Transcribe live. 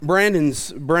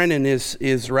Brandon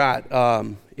is right.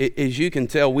 As you can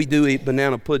tell, we do eat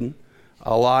banana pudding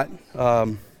a lot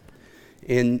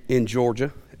in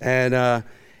Georgia, and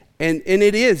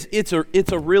it's a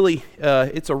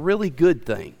really good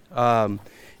thing.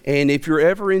 And if you're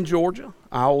ever in Georgia,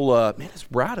 man, it's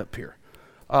bright up here.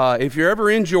 If you're ever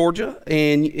in Georgia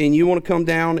and you want to come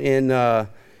down and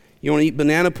you want to eat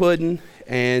banana pudding,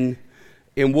 and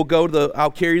we'll go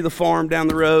I'll carry you to the farm down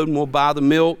the road, and we'll buy the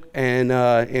milk, and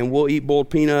we'll eat boiled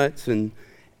peanuts, and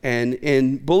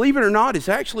believe it or not, it's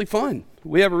actually fun.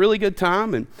 We have a really good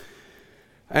time,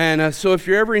 and so if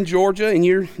you're ever in Georgia and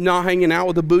you're not hanging out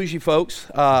with the bougie folks,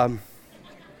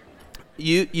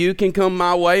 you can come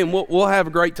my way, and we'll have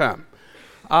a great time.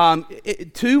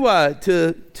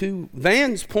 To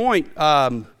Van's point,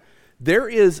 there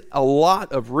is a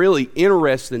lot of really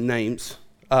interesting names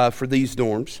for these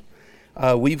dorms.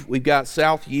 We've got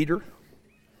South Yeater,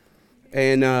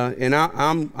 and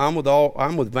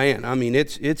I'm with Van. I mean,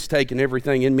 it's taken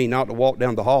everything in me not to walk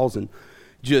down the halls and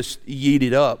just yeet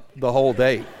it up the whole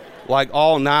day, like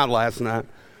all night last night.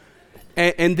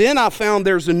 And then I found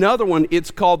there's another one. It's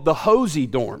called the Hosey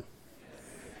dorm,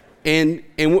 and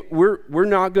we're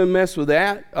not going to mess with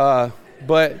that,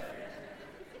 but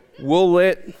we'll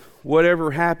let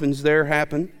whatever happens there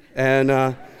happen.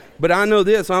 And but I know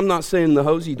this: I'm not saying the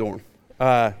Hosey dorm.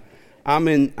 I'm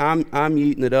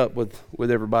eating it up with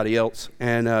everybody else.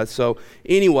 And so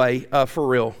anyway, for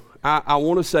real, I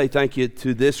want to say thank you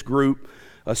to this group,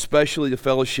 especially the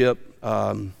fellowship.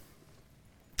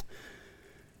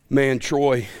 Man,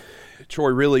 Troy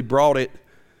really brought it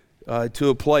to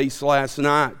a place last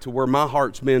night to where my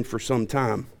heart's been for some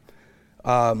time.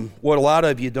 What a lot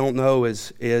of you don't know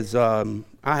is I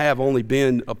have only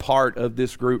been a part of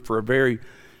this group for a very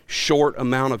short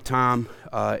amount of time,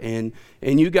 and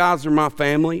you guys are my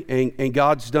family, and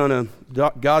God's done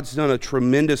a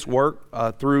tremendous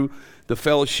work through the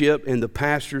fellowship and the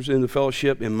pastors in the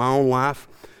fellowship in my own life.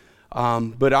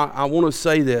 But I want to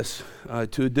say this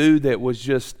to a dude that was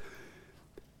just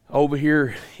over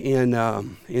here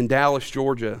in Dallas,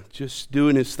 Georgia, just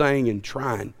doing his thing and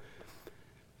trying.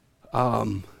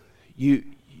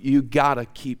 You gotta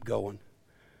keep going,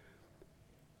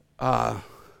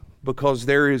 because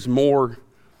there is more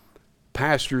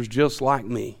pastors just like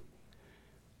me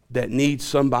that need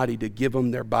somebody to give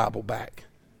them their Bible back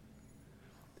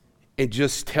and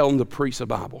just tell them to preach the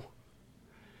Bible.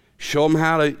 Show them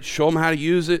how to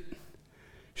use it.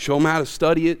 Show them how to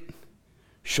study it.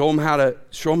 Show them how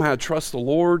to trust the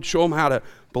Lord. Show them how to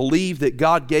believe that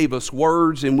God gave us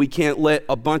words, and we can't let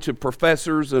a bunch of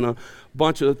professors and a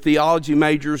bunch of theology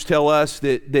majors tell us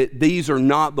that these are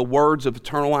not the words of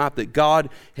eternal life that God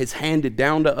has handed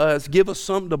down to us. Give us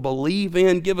something to believe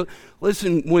in.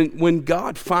 Listen, when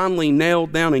God finally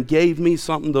nailed down and gave me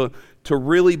something to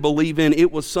really believe in,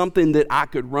 it was something that I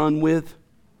could run with.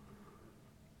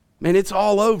 Man, it's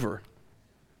all over.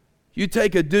 You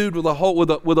take a dude with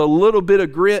a little bit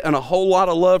of grit and a whole lot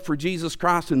of love for Jesus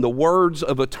Christ and the words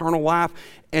of eternal life,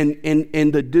 and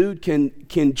the dude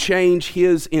can change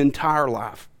his entire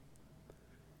life.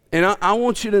 And I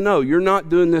want you to know, you're not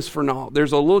doing this for naught.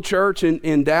 There's a little church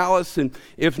in Dallas, and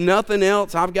if nothing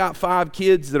else, I've got 5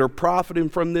 kids that are profiting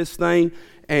from this thing,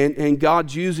 and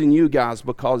God's using you guys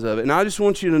because of it. And I just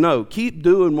want you to know, keep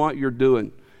doing what you're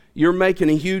doing. You're making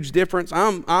a huge difference.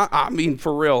 I mean,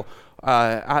 for real.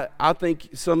 I think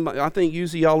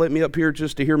usually y'all let me up here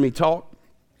just to hear me talk,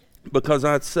 because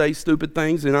I say stupid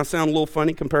things and I sound a little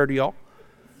funny compared to y'all.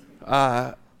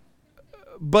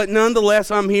 But nonetheless,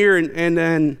 I'm here,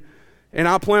 and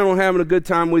I plan on having a good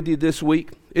time with you this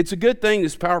week. It's a good thing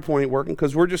this PowerPoint ain't working,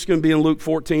 because we're just going to be in Luke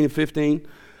 14 and 15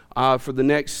 for the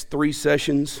next 3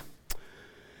 sessions.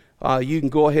 You can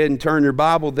go ahead and turn your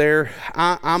Bible there.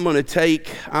 I'm going to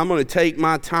take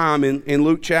my time in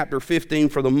Luke chapter 15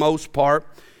 for the most part,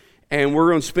 and we're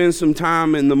going to spend some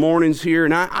time in the mornings here.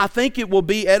 And I think it will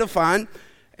be edifying,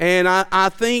 and I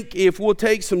think if we'll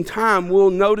take some time,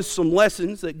 we'll notice some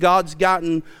lessons that God's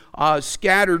gotten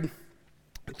scattered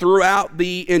throughout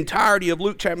the entirety of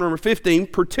Luke chapter number 15,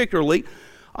 particularly.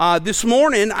 This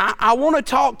morning, I want to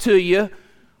talk to you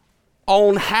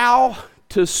on how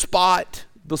to spot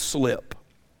the slip.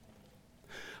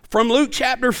 From Luke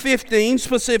chapter 15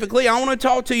 specifically, I want to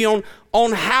talk to you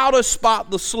on how to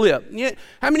spot the slip.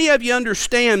 How many of you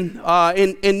understand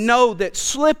and know that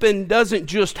slipping doesn't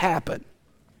just happen?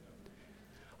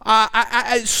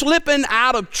 Slipping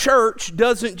out of church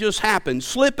doesn't just happen.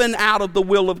 Slipping out of the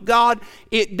will of God,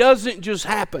 it doesn't just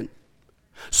happen.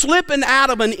 Slipping out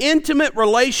of an intimate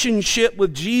relationship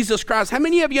with Jesus Christ, how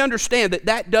many of you understand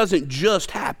that doesn't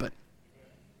just happen?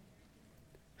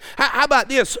 How about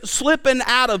this? Slipping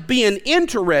out of being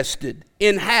interested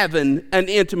in having an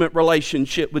intimate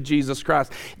relationship with Jesus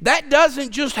Christ. That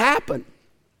doesn't just happen.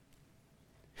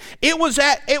 It was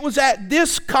at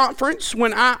this conference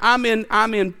when I'm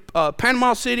in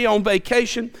Panama City on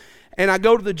vacation, and I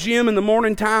go to the gym in the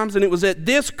morning times, and it was at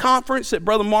this conference that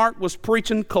Brother Mark was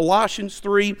preaching Colossians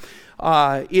 3,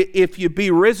 if you be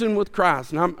risen with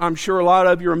Christ. And I'm sure a lot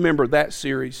of you remember that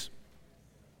series.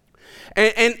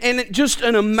 And just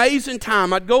an amazing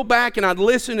time. I'd go back and I'd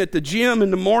listen at the gym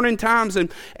in the morning times,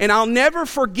 and I'll never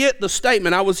forget the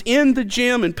statement. I was in the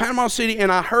gym in Panama City,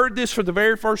 and I heard this for the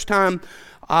very first time.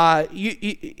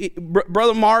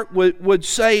 Brother Mark would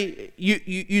say,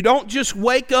 you don't just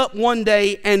wake up one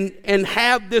day and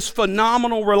have this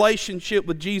phenomenal relationship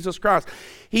with Jesus Christ.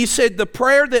 He said, the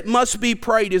prayer that must be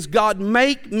prayed is, God,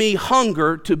 make me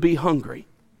hunger to be hungry.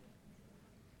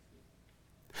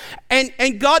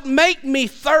 And God, make me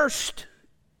thirst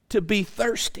to be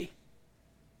thirsty.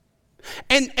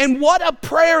 And what a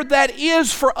prayer that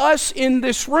is for us in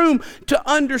this room to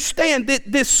understand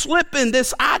that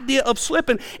this idea of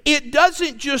slipping, it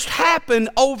doesn't just happen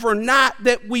overnight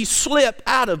that we slip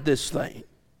out of this thing.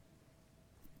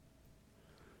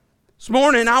 This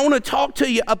morning, I want to talk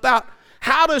to you about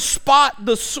how to spot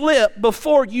the slip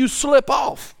before you slip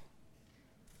off.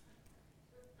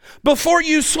 Before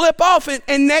you slip off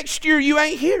and next year you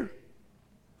ain't here.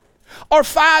 Or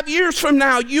 5 years from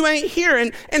now you ain't here.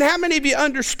 And how many of you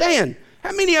understand?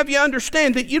 How many of you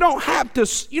understand that you don't have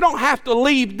to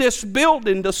leave this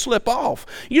building to slip off?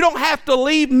 You don't have to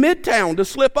leave Midtown to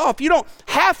slip off. You don't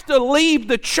have to leave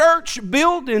the church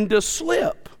building to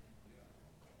slip.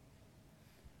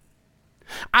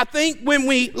 I think when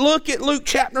we look at Luke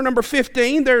chapter number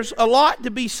 15, there's a lot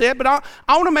to be said, but I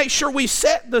want to make sure we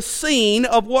set the scene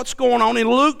of what's going on in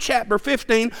Luke chapter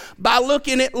 15 by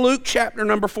looking at Luke chapter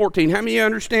number 14. How many of you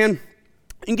understand?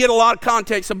 You can get a lot of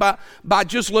context by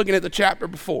just looking at the chapter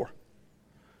before.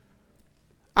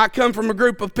 I come from a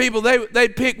group of people,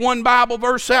 they'd pick one Bible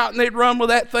verse out and they'd run with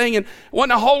that thing, and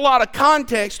wasn't a whole lot of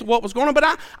context to what was going on.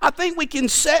 But I think we can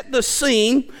set the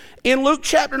scene in Luke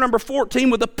chapter number 14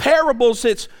 with the parables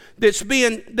that's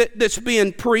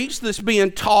being preached, that's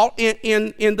being taught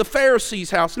in the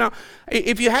Pharisees' house. Now,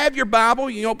 if you have your Bible,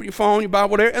 you can open your phone, your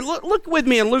Bible, whatever, and look with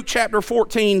me in Luke chapter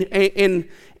 14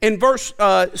 in verse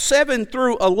 7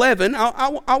 through 11.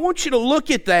 I want you to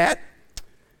look at that.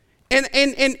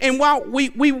 And while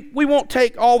we won't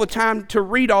take all the time to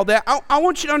read all that, I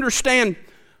want you to understand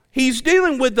he's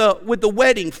dealing with the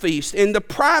wedding feast and the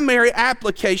primary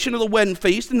application of the wedding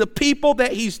feast and the people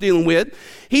that he's dealing with.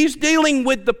 He's dealing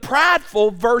with the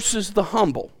prideful versus the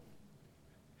humble.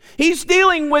 He's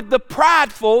dealing with the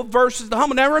prideful versus the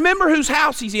humble. Now remember whose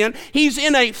house he's in. He's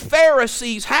in a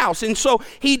Pharisee's house. And so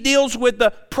he deals with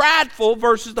the prideful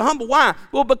versus the humble. Why?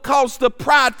 Well, because the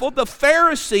prideful, the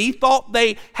Pharisee, thought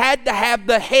they had to have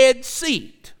the head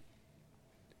seat.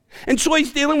 And so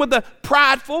he's dealing with the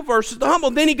prideful versus the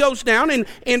humble. Then he goes down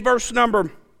in verse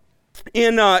number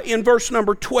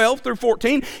 12 through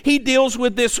 14, he deals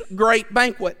with this great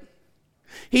banquet.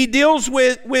 He deals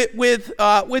with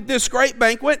this great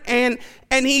banquet, and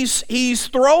he's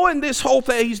throwing this whole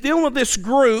thing. He's dealing with this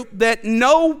group that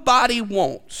nobody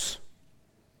wants.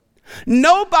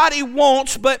 Nobody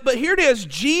wants, but here it is.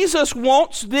 Jesus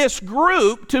wants this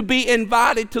group to be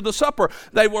invited to the supper.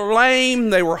 They were lame,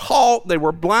 they were halt, they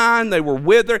were blind, they were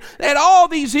withered. They had all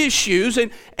these issues,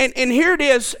 and here it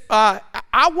is.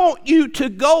 I want you to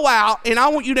go out, and I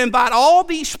want you to invite all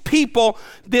these people,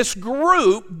 this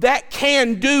group that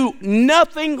can do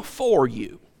nothing for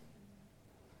you.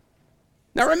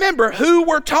 Now remember who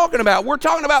we're talking about. We're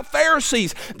talking about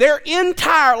Pharisees. Their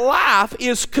entire life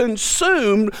is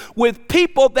consumed with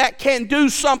people that can do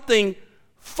something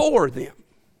for them.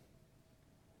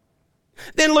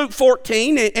 Then Luke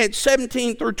 14 at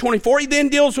 17 through 24, he then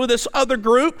deals with this other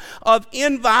group of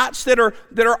invites that are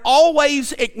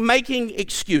always making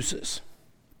excuses.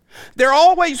 They're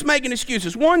always making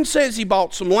excuses. One says he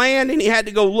bought some land and he had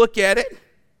to go look at it.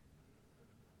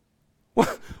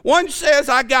 One says,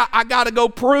 I got to go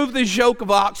prove this yoke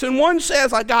of oxen. One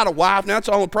says, I got a wife. Now, that's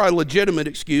the only probably legitimate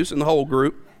excuse in the whole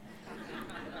group.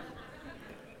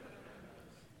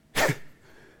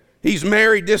 He's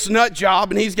married this nut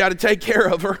job, and he's got to take care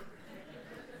of her.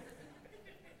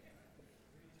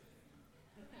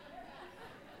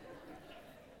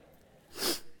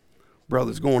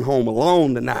 Brother's going home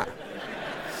alone tonight.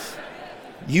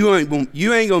 You ain't going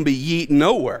to be yeeting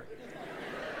nowhere.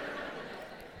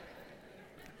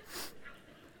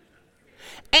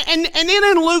 And then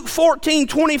in Luke 14,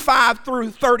 25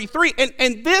 through 33,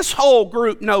 and this whole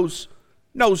group knows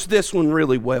this one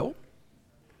really well.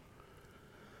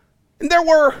 And there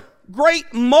were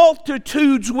great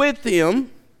multitudes with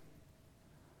him,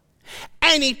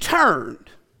 and he turned.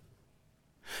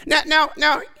 Now,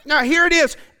 here it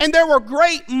is. And there were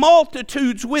great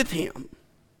multitudes with him.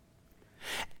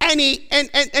 And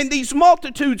these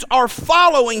multitudes are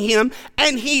following him,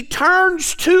 and he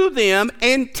turns to them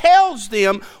and tells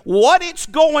them what it's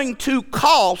going to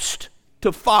cost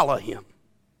to follow him.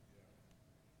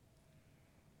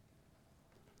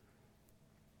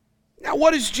 Now,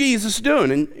 what is Jesus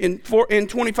doing in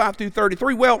 25 through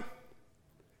 33? Well,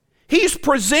 he's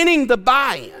presenting the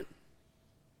buy-in.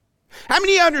 How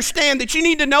many of you understand that you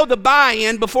need to know the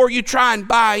buy-in before you try and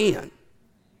buy in?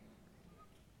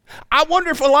 I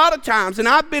wonder if a lot of times, and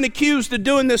I've been accused of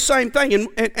doing this same thing,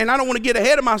 and I don't want to get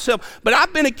ahead of myself, but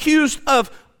I've been accused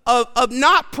of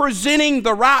not presenting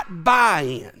the right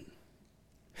buy-in.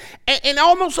 And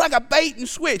almost like a bait and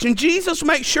switch. And Jesus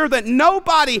makes sure that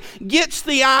nobody gets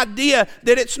the idea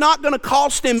that it's not going to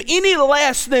cost them any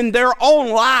less than their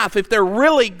own life if they're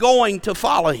really going to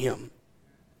follow him.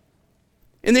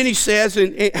 And then he says,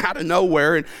 out of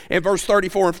nowhere, in verse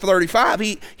 34 and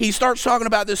 35, he starts talking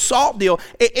about this salt deal.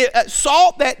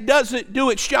 Salt that doesn't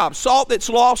do its job, salt that's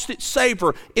lost its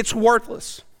savor, it's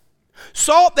worthless.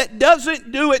 Salt that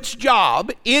doesn't do its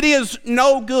job, it is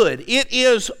no good. It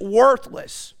is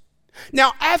worthless.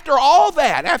 Now, after all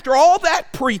that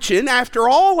preaching, after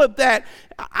all of that,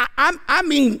 I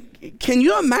mean, can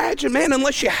you imagine, man,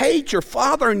 unless you hate your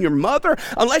father and your mother,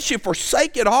 unless you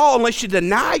forsake it all, unless you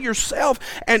deny yourself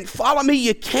and follow me,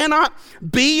 you cannot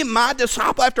be my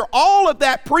disciple. After all of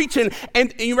that preaching,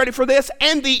 and you ready for this?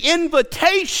 And the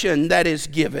invitation that is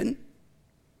given.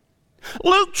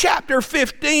 Luke chapter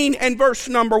 15 and verse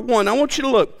number 1. I want you to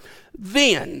look.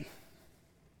 Then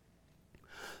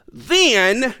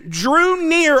drew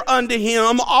near unto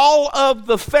him all of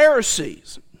the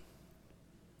Pharisees.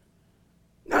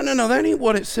 No, that ain't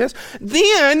what it says.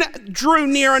 Then drew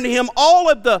near unto him all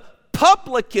of the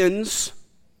publicans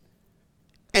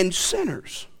and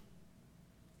sinners.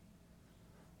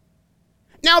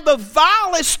 Now, the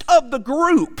vilest of the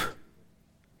group.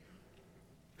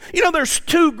 You know, there's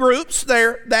two groups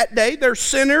there that day. There's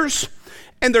sinners,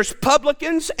 and there's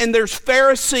publicans, and there's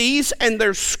Pharisees, and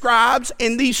there's scribes.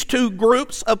 And these two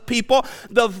groups of people,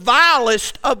 the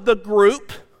vilest of the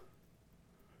group,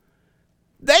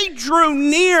 they drew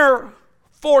near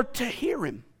for to hear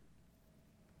him.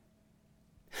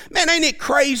 Man, ain't it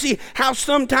crazy how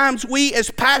sometimes we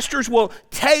as pastors will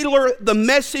tailor the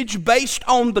message based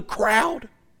on the crowd?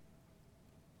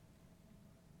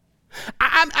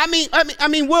 I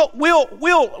mean,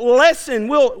 we'll lessen,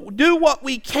 we'll do what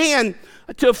we can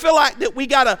to feel like that we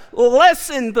got to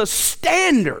lessen the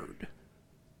standard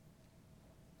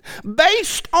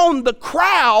based on the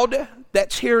crowd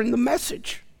that's hearing the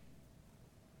message.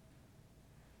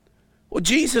 Well,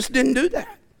 Jesus didn't do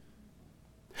that.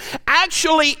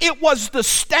 Actually, it was the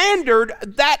standard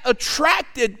that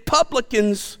attracted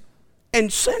publicans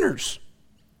and sinners.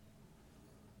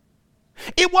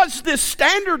 It was this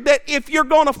standard that if you're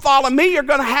going to follow me, you're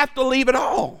going to have to leave it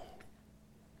all.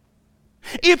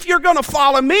 If you're going to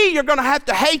follow me, you're going to have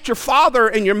to hate your father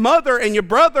and your mother and your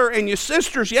brother and your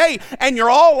sisters, yea, and you're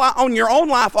all on your own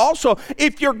life also.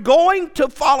 If you're going to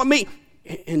follow me,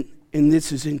 and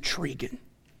this is intriguing.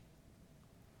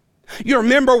 You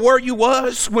remember where you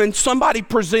was when somebody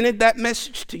presented that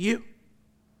message to you?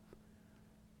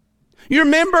 You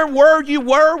remember where you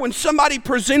were when somebody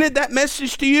presented that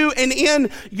message to you, and in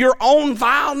your own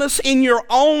vileness, in your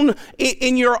own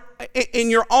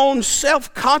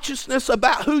self-consciousness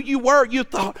about who you were, you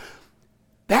thought,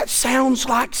 that sounds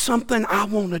like something I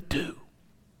want to do.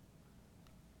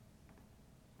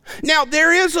 Now,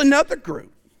 there is another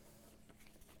group.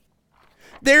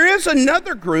 There is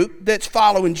another group that's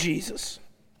following Jesus,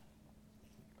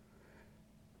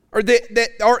 or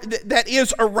that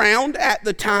is around at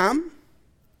the time.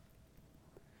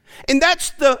 And that's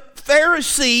the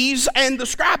Pharisees and the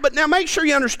scribes. But now make sure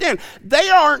you understand, they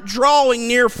aren't drawing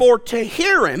near for to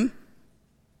hear him.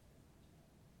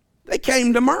 They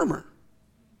came to murmur.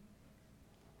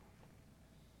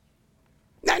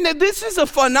 Now this is a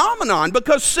phenomenon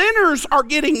because sinners are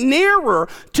getting nearer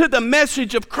to the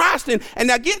message of Christ. And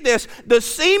now get this, the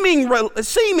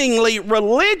seemingly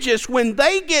religious, when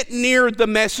they get near the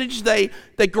message, they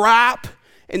gripe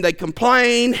and they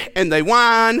complain and they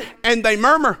whine and they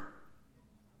murmur.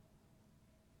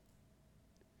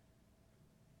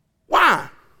 Why?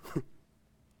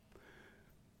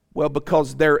 Well,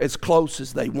 because they're as close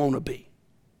as they want to be.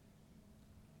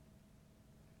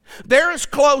 They're as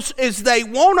close as they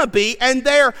want to be, and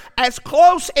they're as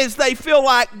close as they feel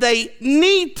like they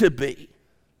need to be.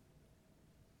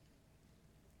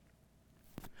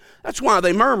 That's why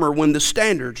they murmur when the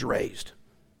standard's raised.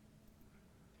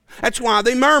 That's why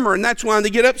they murmur, and that's why they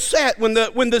get upset when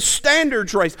the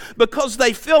standard's raised, because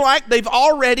they feel like they've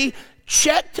already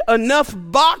checked enough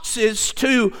boxes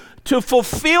to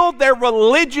fulfill their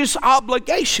religious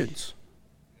obligations.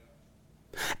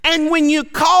 And when you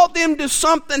call them to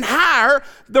something higher,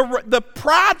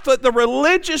 the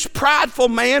religious prideful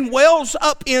man wells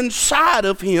up inside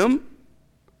of him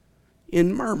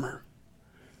in murmur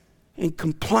and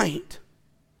complaint.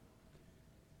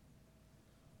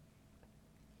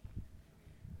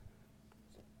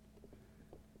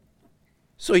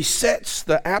 So he sets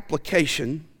the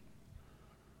application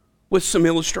with some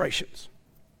illustrations.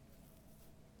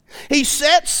 He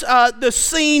sets the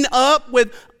scene up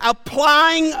with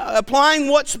applying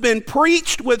what's been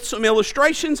preached with some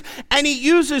illustrations, and he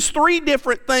uses three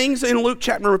different things in Luke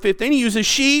chapter number 15. He uses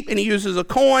sheep, and he uses a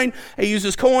coin, he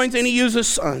uses coins, and he uses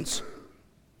sons.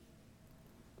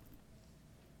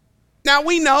 Now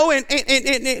we know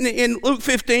in Luke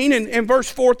 15 and verse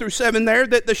 4 through 7 there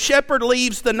that the shepherd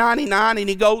leaves the 99 and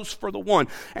he goes for the one.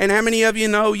 And how many of you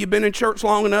know you've been in church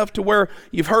long enough to where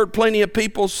you've heard plenty of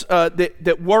people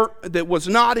that was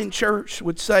not in church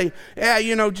would say, yeah,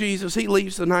 you know, Jesus, he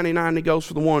leaves the 99 and he goes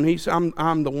for the one.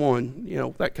 I'm the one, you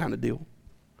know, that kind of deal.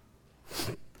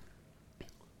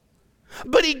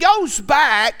 But he goes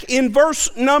back in verse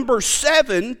number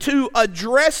 7 to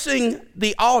addressing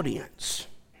the audience.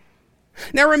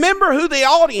 Now remember who the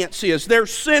audience is.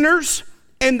 There's sinners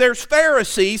and there's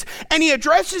Pharisees. And he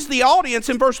addresses the audience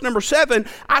in verse number 7.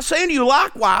 I say unto you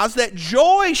likewise that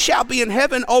joy shall be in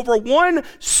heaven over one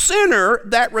sinner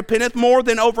that repenteth more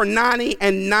than over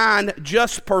 99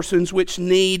 just persons which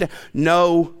need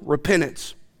no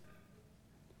repentance.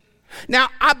 Now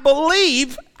I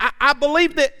believe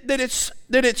that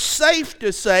it's safe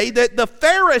to say that the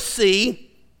Pharisee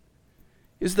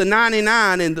is the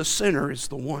 99 and the sinner is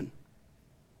the one.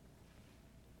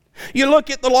 You look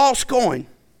at the lost coin.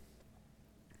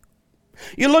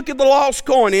 You look at the lost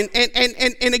coin,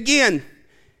 and again,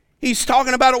 he's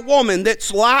talking about a woman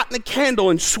that's lighting a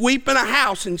candle and sweeping a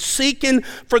house and seeking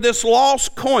for this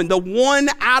lost coin, the 1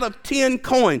 out of 10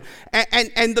 coin.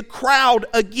 And the crowd,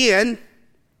 again,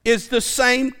 is the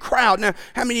same crowd. Now,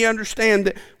 how many of you understand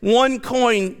that 1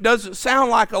 coin doesn't sound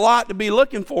like a lot to be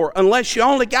looking for unless you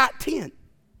only got 10?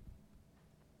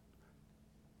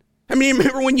 I mean,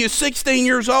 remember when you're 16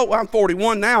 years old? Well, I'm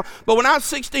 41 now. But when I was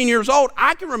 16 years old,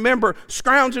 I can remember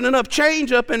scrounging enough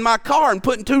change up in my car and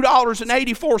putting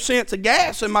 $2.84 of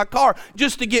gas in my car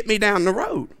just to get me down the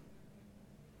road.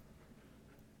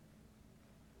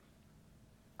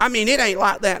 I mean, it ain't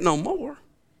like that no more.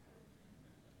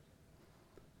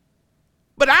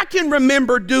 But I can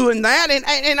remember doing that,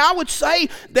 and I would say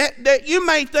that you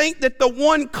may think that the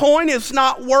 1 coin is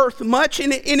not worth much,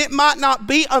 and it might not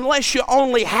be unless you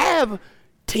only have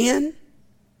 10.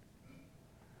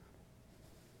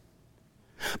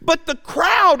 But the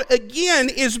crowd, again,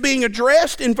 is being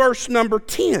addressed in verse number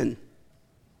 10.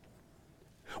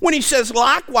 When he says,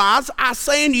 likewise, I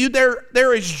say unto you,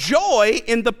 there is joy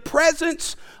in the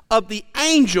presence of the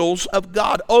angels of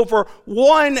God over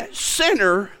one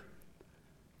sinner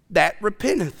that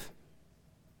repenteth.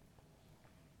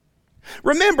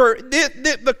 Remember,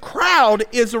 the crowd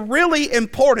is really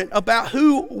important about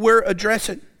who we're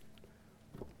addressing.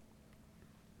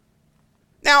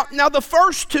 Now the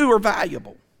first two are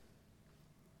valuable.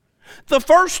 The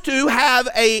first two have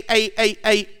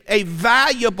a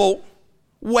valuable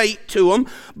weight to them,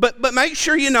 but make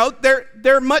sure you know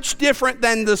they're much different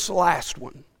than this last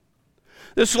one.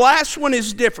 This last one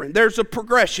is different. There's a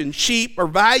progression. Sheep are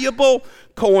valuable.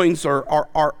 Coins are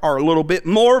a little bit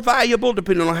more valuable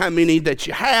depending on how many that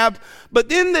you have. But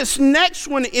then this next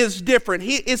one is different.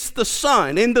 It's the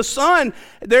son. In the son,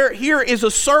 here is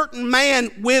a certain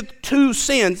man with two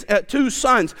sons.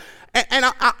 And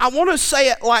I want to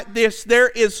say it like this. There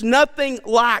is nothing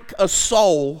like a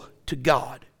soul to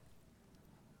God.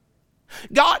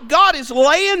 God is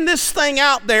laying this thing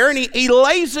out there, and he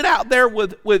lays it out there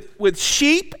with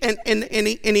sheep, and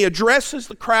he addresses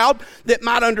the crowd that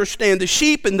might understand the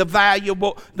sheep and the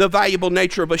valuable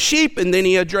nature of a sheep, and then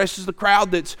he addresses the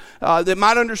crowd that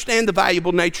might understand the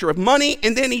valuable nature of money,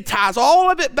 and then he ties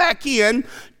all of it back in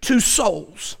to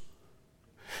souls.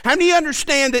 How many of you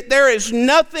understand that there is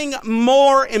nothing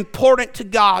more important to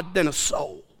God than a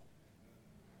soul?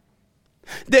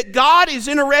 That God is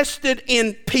interested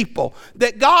in people.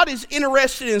 That God is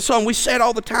interested in someone. We say it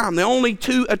all the time. The only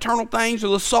two eternal things are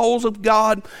the souls of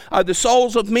God, the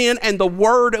souls of men, and the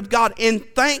Word of God. And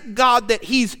thank God that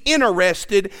He's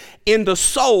interested in the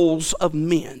souls of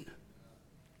men.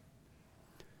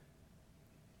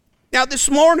 Now this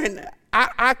morning,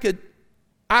 I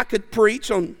could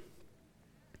preach on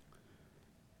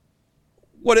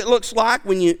what it looks like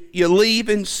when you leave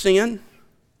in sin.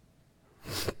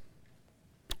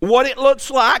 What it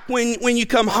looks like when you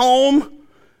come home,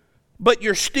 but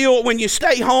when you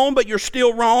stay home, but you're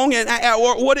still wrong, and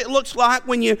or what it looks like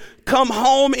when you come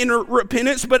home in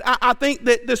repentance. But I think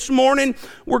that this morning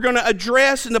we're going to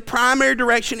address, in the primary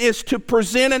direction, is to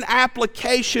present an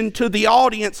application to the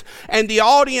audience, and the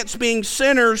audience being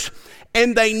sinners,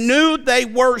 and they knew they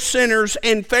were sinners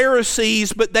and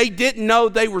Pharisees, but they didn't know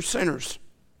they were sinners.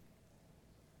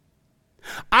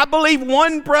 I believe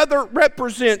one brother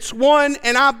represents one,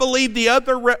 and I believe the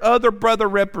other brother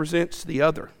represents the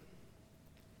other.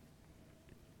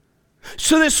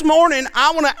 So this morning,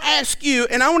 I want to ask you,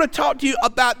 and I want to talk to you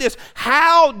about this.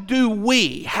 How do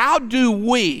we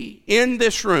in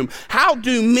this room, how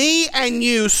do me and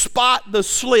you spot the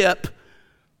slip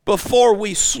before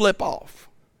we slip off?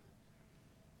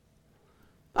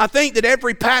 I think that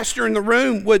every pastor in the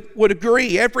room would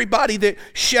agree. Everybody that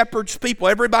shepherds people,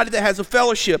 everybody that has a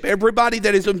fellowship, everybody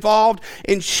that is involved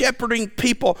in shepherding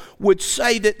people would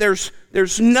say that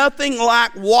there's nothing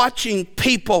like watching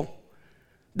people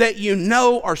that you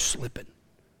know are slipping.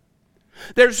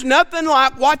 There's nothing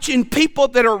like watching people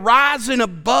that are rising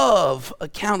above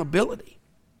accountability.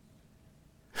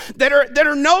 That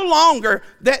are no longer,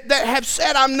 that have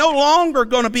said, I'm no longer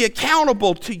going to be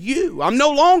accountable to you. I'm no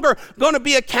longer going to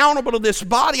be accountable to this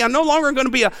body. I'm no longer going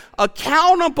to be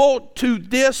accountable to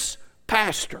this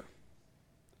pastor.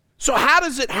 So how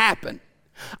does it happen?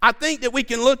 I think that we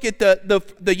can look at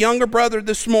the younger brother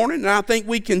this morning, and I think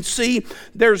we can see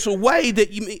there's a way that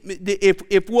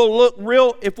if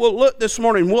we'll look this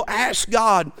morning, we'll ask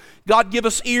God give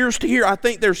us ears to hear. I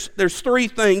think there's three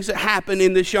things that happen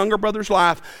in this younger brother's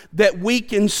life that we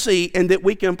can see and that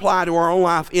we can apply to our own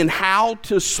life in how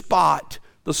to spot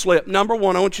the slip. Number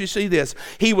one, I want you to see this.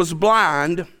 He was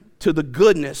blind to the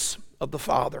goodness of the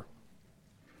Father.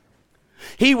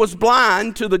 He was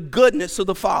blind to the goodness of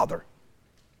the Father.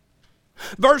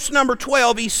 Verse number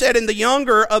 12, he said, and the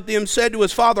younger of them said to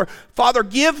his father, Father,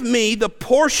 give me the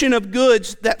portion of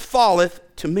goods that falleth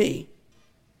to me.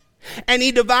 And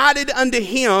he divided unto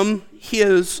him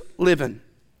his living.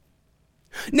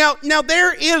 Now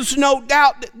there is no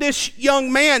doubt that this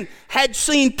young man had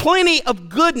seen plenty of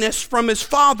goodness from his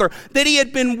father, that he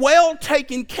had been well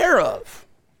taken care of.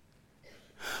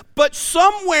 But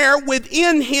somewhere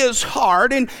within his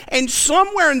heart and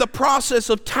somewhere in the process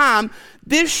of time,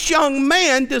 this young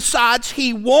man decides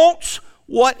he wants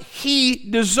what he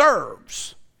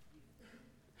deserves.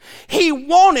 He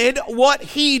wanted what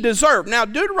he deserved. Now,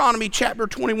 Deuteronomy chapter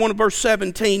 21, verse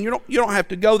 17. You don't have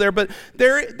to go there, but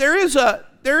there is the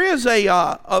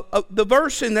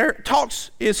verse in there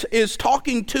is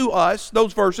talking to us.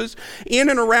 Those verses in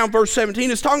and around verse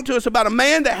 17 is talking to us about a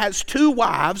man that has two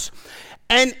wives.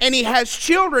 And he has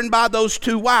children by those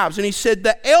two wives. And he said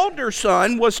the elder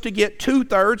son was to get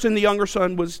 2/3 and the younger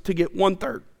son was to get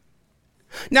 1/3.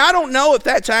 Now, I don't know if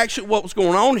that's actually what was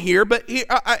going on here, but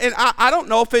I don't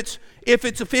know if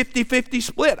it's a 50-50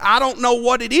 split. I don't know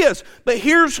what it is. But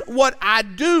here's what I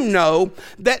do know,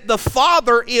 that the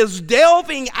father is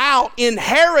delving out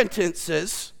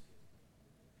inheritances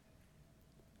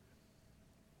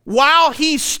while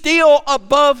he's still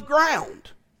above ground.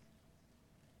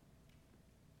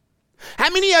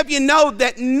 How many of you know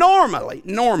that normally,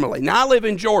 now I live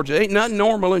in Georgia, ain't nothing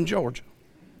normal in Georgia.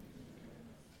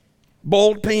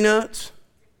 Boiled peanuts,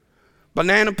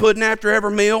 banana pudding after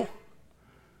every meal,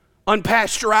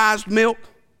 unpasteurized milk.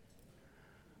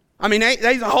 I mean,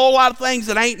 there's a whole lot of things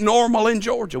that ain't normal in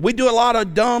Georgia. We do a lot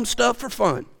of dumb stuff for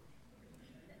fun.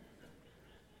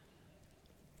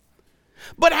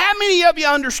 But how many of you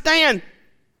understand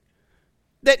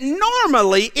that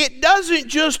normally it doesn't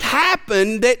just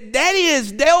happen that daddy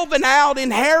is delving out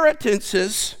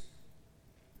inheritances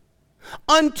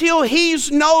until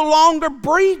he's no longer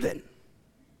breathing?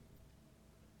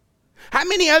 How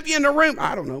many of you in the room,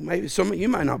 I don't know, maybe some of you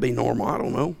might not be normal, I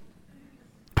don't know.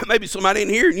 Maybe somebody in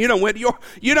here, and you done went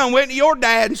to your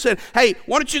dad and said, hey,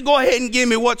 why don't you go ahead and give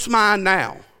me what's mine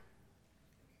now?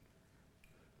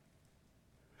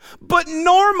 But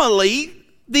normally,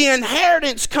 the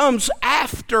inheritance comes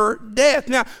after death.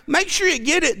 Now, make sure you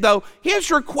get it, though. His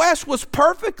request was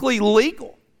perfectly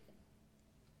legal.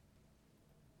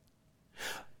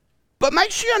 But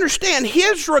make sure you understand,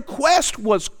 his request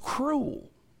was cruel.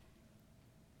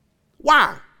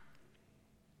 Why?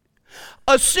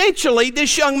 Essentially,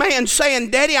 this young man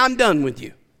saying, Daddy, I'm done with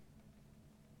you.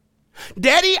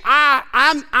 Daddy,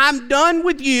 I'm done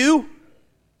with you.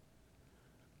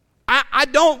 I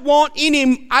don't want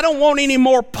any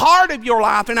more part of your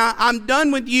life, and I'm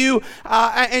done with you.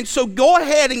 And so go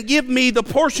ahead and give me the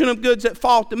portion of goods that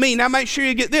fall to me. Now make sure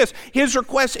you get this. His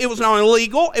request, it was not only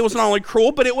illegal, it was not only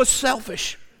cruel, but it was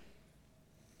selfish.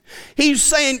 He's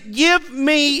saying, give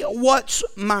me what's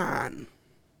mine.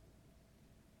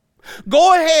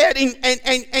 Go ahead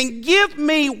and give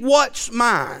me what's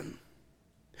mine.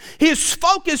 His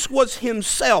focus was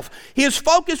himself. His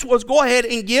focus was, go ahead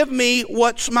and give me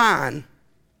what's mine.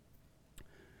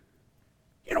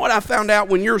 You know what I found out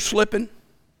when you're slipping?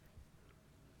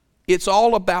 It's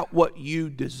all about what you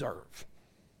deserve.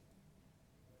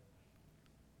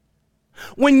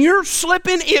 When you're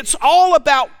slipping, it's all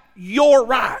about your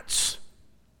rights.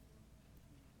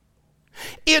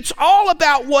 It's all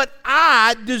about what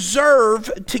I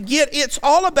deserve to get. It's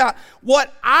all about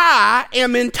what I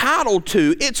am entitled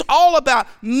to. It's all about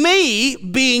me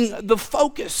being the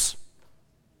focus.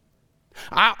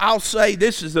 I'll say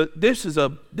this is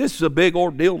a big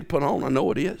ordeal to put on. I know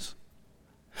it is.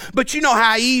 But you know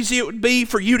how easy it would be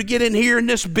for you to get in here in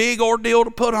this big ordeal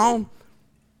to put on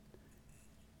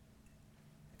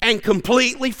and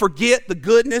completely forget the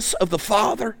goodness of the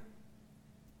Father?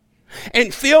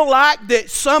 And feel like that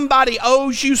somebody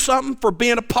owes you something for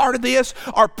being a part of this,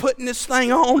 or putting this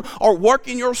thing on, or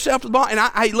working yourself to the bone. And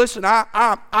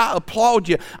I applaud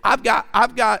you. I've got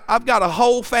a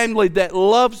whole family that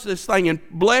loves this thing, and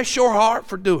bless your heart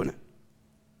for doing it.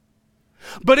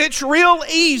 But it's real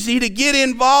easy to get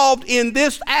involved in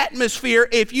this atmosphere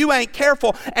if you ain't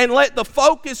careful and let the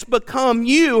focus become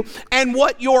you and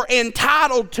what you're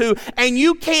entitled to, and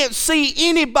you can't see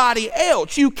anybody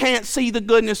else. You can't see the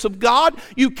goodness of God.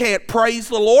 You can't praise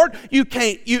the Lord. You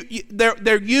can't.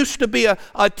 There used to be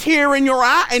a tear in your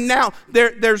eye, and now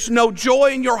there's no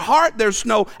joy in your heart. There's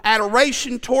no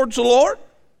adoration towards the Lord.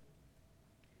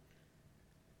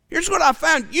 Here's what I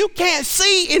found. You can't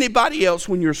see anybody else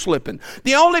when you're slipping.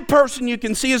 The only person you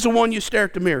can see is the one you stare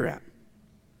at the mirror at.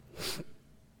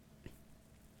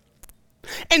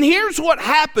 And here's what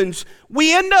happens.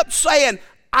 We end up saying,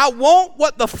 I want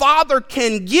what the Father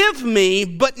can give me,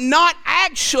 but not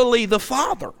actually the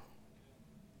Father.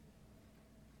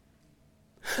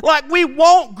 Like we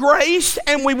want grace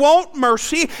and we want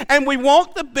mercy and we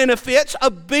want the benefits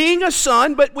of being a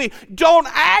son, but we don't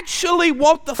actually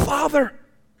want the Father.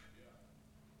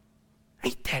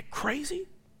 Ain't that crazy?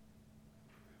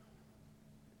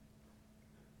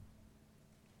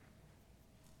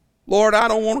 Lord, I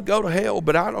don't want to go to hell,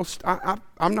 but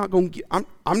I'm not going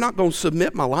to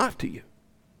submit my life to you.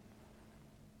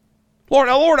 Lord,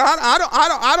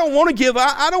 I don't want to give.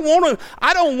 I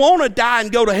don't want to die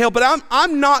and go to hell, but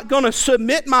I'm not going to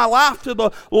submit my life to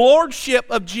the lordship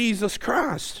of Jesus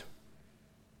Christ.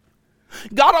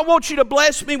 God, I want you to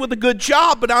bless me with a good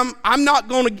job, but I'm not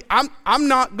going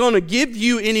to give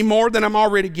you any more than I'm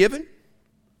already given.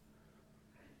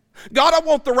 God, I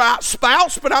want the right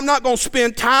spouse, but I'm not going to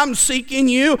spend time seeking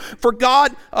you for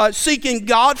God, seeking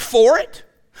God for it.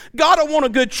 God, I want a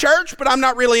good church, but I'm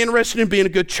not really interested in being a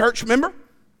good church member.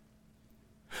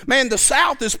 Man, the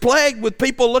South is plagued with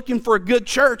people looking for a good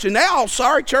church, and they're all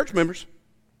sorry church members.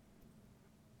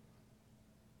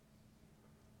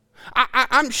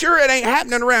 I'm sure it ain't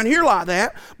happening around here like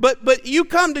that, but you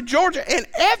come to Georgia and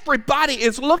everybody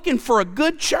is looking for a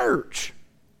good church.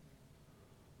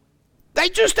 They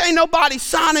just ain't nobody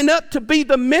signing up to be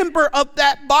the member of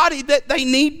that body that they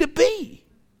need to be.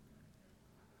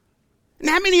 And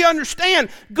how many of you understand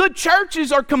good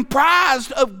churches are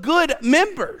comprised of good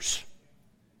members?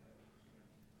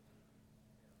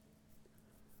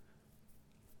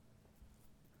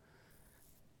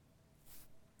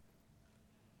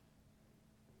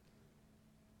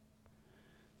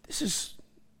 This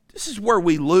is where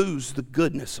we lose the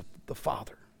goodness of the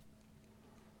Father.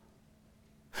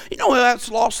 You know who else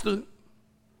lost the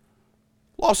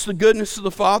goodness of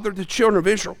the Father? The children of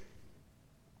Israel.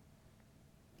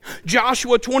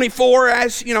 Joshua 24,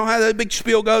 as you know how that big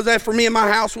spiel goes, as for me and my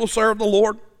house will serve the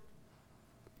Lord.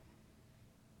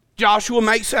 Joshua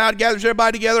gathers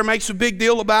everybody together, makes a big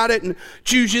deal about it, and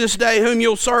choose you this day whom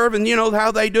you'll serve, and you know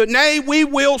how they do it. Nay, we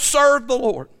will serve the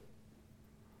Lord.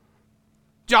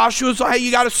 Joshua's like, hey,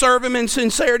 you got to serve him in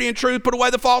sincerity and truth. Put away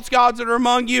the false gods that are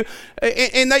among you.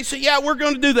 And they say, yeah, we're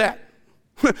going to do that.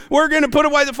 We're going to put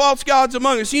away the false gods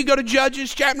among us. You go to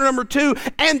Judges chapter number 2,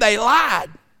 and they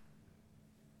lied.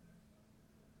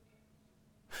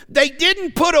 They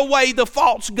didn't put away the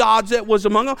false gods that was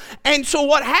among them. And so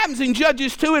what happens in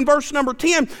Judges 2 in verse number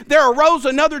 10, there arose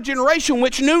another generation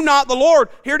which knew not the Lord.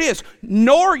 Here it is.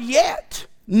 Nor yet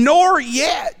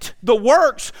the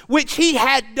works which he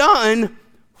had done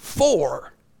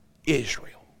for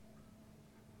Israel.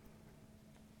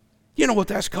 You know what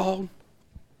that's called?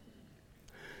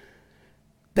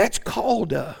 That's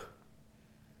called a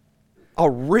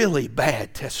really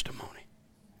bad testimony.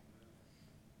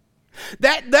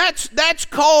 That's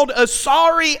called a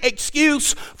sorry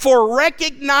excuse for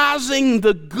recognizing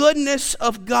the goodness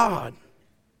of God.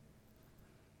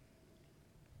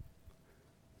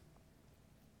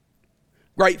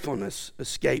 Gratefulness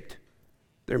escaped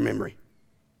their memory.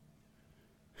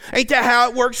 Ain't that how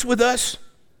it works with us?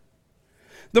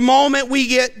 The moment we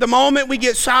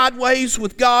get sideways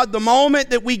with God, the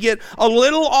moment that we get a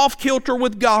little off kilter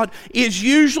with God is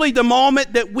usually the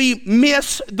moment that we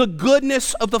miss the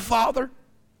goodness of the Father.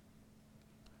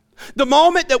 The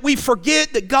moment that we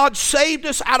forget that God saved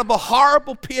us out of a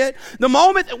horrible pit. The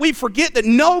moment that we forget that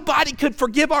nobody could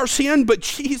forgive our sin but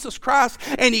Jesus Christ.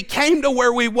 And He came to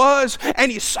where we was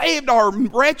and He saved our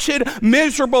wretched,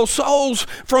 miserable souls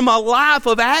from a life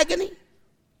of agony.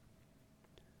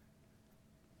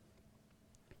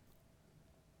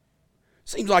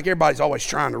 Seems like everybody's always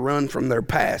trying to run from their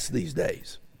past these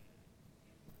days.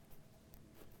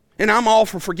 And I'm all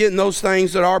for forgetting those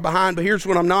things that are behind, but here's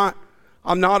what I'm not.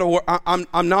 I'm not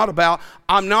about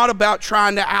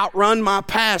trying to outrun my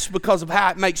past because of how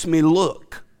it makes me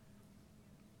look.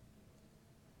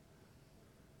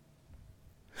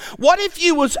 What if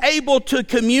you was able to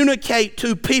communicate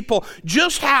to people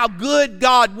just how good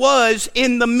God was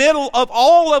in the middle of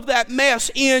all of that mess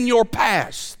in your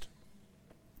past?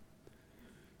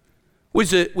 We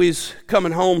was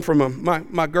coming home from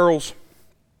my girls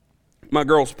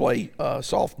play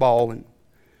softball, and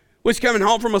we was coming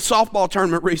home from a softball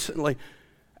tournament recently,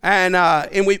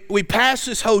 and we passed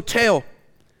this hotel,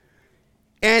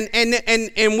 and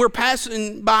we're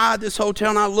passing by this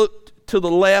hotel, and I looked to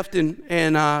the left, and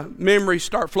memories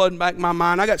start flooding back in my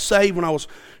mind. I got saved when I was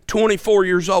 24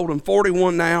 years old. I'm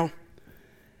 41 now,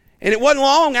 and it wasn't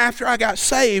long after I got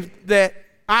saved that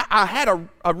I had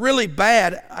a really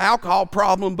bad alcohol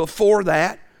problem before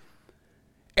that.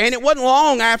 And it wasn't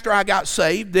long after I got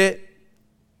saved that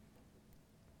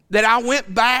I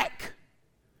went back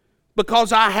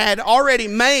because I had already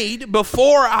made,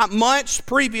 months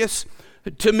previous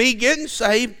to me getting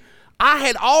saved, I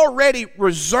had already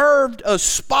reserved a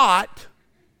spot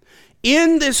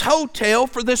in this hotel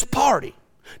for this party.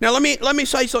 Now let me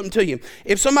say something to you.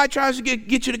 If somebody tries to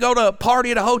get you to go to a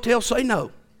party at a hotel, say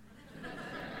no.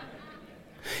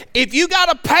 If you got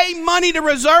to pay money to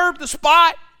reserve the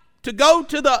spot to go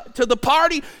to the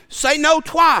party, say no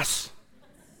twice.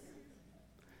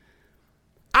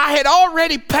 I had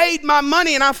already paid my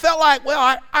money and I felt like,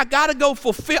 well, I got to go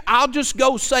fulfill. I'll just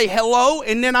go say hello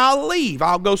and then I'll leave.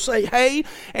 I'll go say hey.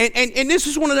 And this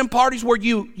is one of them parties where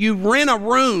you rent a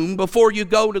room before you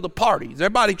go to the party. Is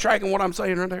everybody tracking what I'm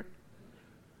saying right there?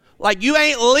 Like you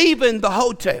ain't leaving the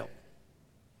hotel.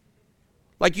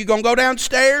 Like you're going to go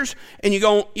downstairs and you're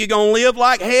going to live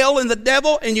like hell and the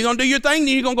devil and you're going to do your thing and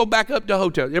then you're going to go back up to the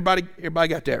hotel. Everybody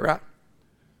got that, right?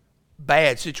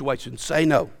 Bad situation. Say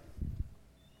no.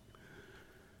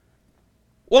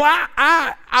 Well,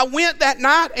 I went that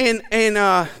night and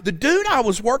the dude I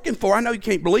was working for, I know you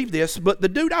can't believe this, but the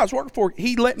dude I was working for,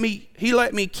 he let me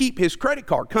keep his credit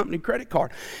card, company credit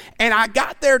card. And I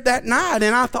got there that night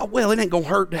and I thought, well, it ain't going to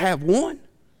hurt to have one.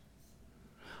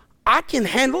 I can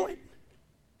handle it.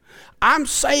 I'm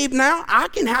saved now. I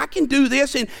can do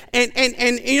this, and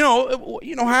you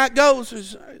know how it goes.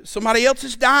 It's somebody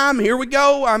else's dime. Here we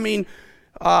go. I mean,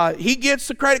 he gets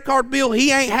the credit card bill.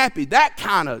 He ain't happy. That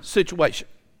kind of situation.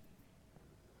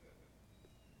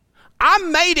 I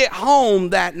made it home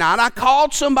that night. I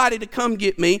called somebody to come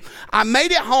get me. I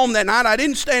made it home that night. I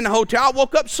didn't stay in the hotel. I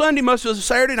woke up Sunday, must have been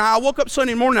Saturday night. I woke up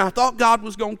Sunday morning and I thought God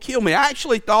was going to kill me. I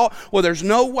actually thought, well, there's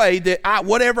no way that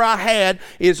whatever I had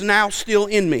is now still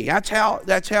in me. That's how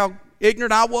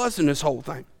ignorant I was in this whole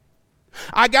thing.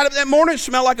 I got up that morning, it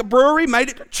smelled like a brewery, made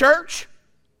it to church.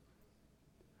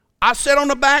 I sat on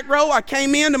the back row. I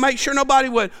came in to make sure nobody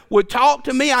would talk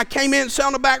to me. I came in and sat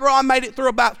on the back row. I made it through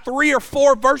about 3 or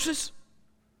 4 verses.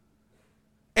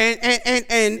 And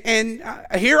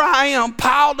here I am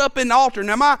piled up in the altar.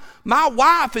 Now my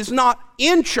wife is not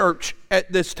in church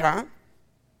at this time.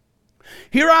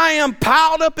 Here I am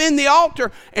piled up in the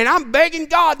altar and I'm begging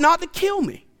God not to kill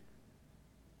me.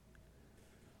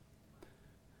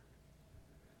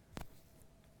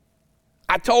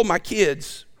 I told my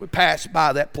kids, we passed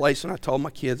by that place and I told my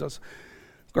kids, I said,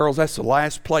 girls, that's the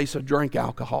last place I drank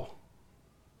alcohol.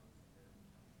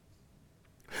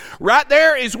 Right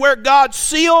there is where God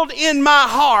sealed in my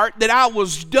heart that I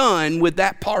was done with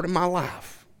that part of my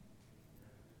life.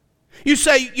 You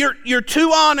say you're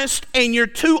too honest and you're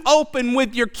too open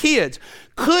with your kids.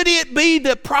 Could it be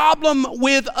the problem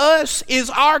with us is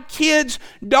our kids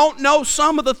don't know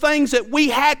some of the things that we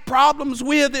had problems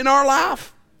with in our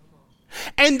life?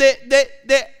 And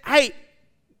that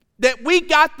we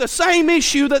got the same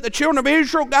issue that the children of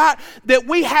Israel got, that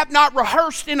we have not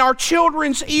rehearsed in our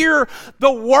children's ear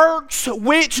the works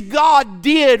which God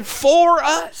did for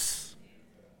us.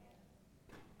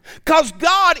 Because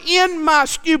God, in my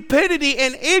stupidity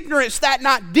and ignorance, that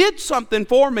night did something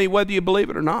for me, whether you believe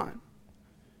it or not.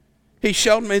 He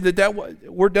showed me that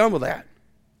we're done with that.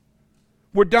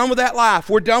 We're done with that life.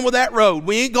 We're done with that road.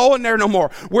 We ain't going there no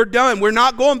more. We're done. We're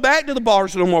not going back to the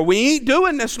bars no more. We ain't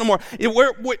doing this no more.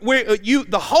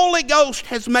 The Holy Ghost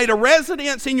has made a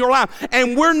residence in your life,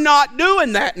 and we're not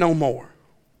doing that no more.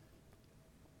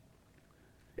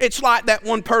 It's like that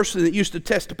one person that used to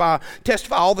testify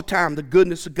all the time the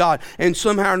goodness of God, and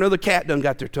somehow or another cat done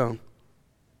got their tongue.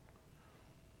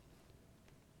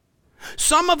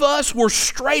 Some of us were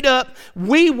straight up,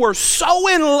 we were so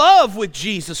in love with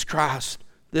Jesus Christ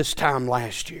this time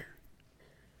last year.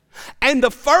 And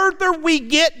the further we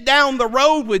get down the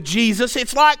road with Jesus,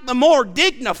 it's like the more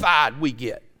dignified we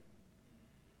get.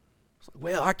 It's like,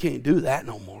 well, I can't do that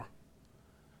no more.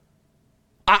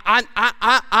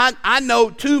 I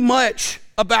know too much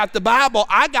about the Bible.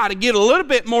 I got to get a little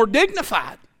bit more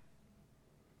dignified.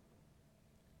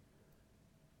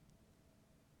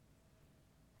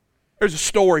 There's a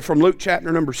story from Luke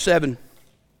chapter number 7.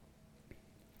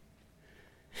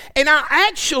 And I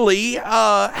actually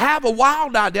have a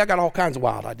wild idea. I got all kinds of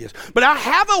wild ideas. But I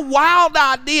have a wild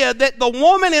idea that the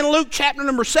woman in Luke chapter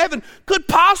number 7 could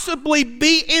possibly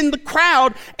be in the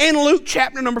crowd in Luke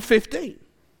chapter number 15.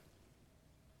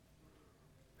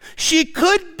 She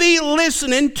could be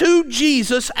listening to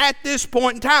Jesus at this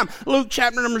point in time. Luke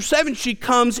chapter number 7, she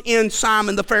comes in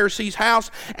Simon the Pharisee's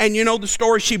house, and you know the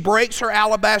story. She breaks her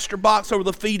alabaster box over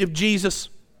the feet of Jesus.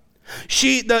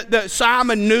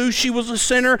 Simon knew she was a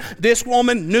sinner. This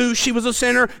woman knew she was a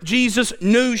sinner. Jesus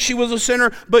knew she was a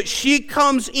sinner. But she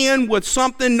comes in with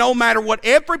something, no matter what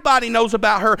everybody knows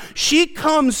about her. She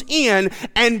comes in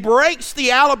and breaks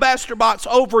the alabaster box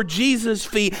over Jesus'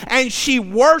 feet, and she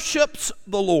worships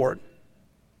the Lord.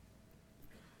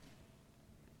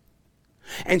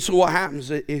 And so what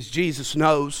happens is Jesus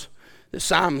knows that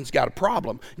Simon's got a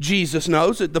problem. Jesus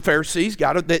knows that the Pharisees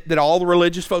that all the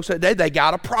religious folks that day, they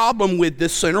got a problem with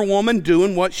this sinner woman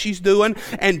doing what she's doing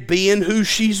and being who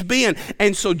she's being.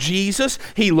 And so Jesus,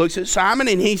 he looks at Simon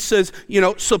and he says,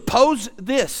 suppose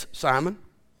this, Simon.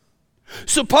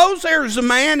 Suppose there's a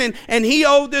man and he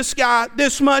owed this guy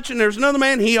this much, and there's another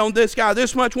man, he owed this guy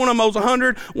this much. One of them owes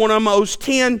 100, one of them owes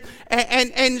 10.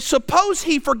 And suppose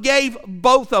he forgave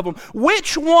both of them.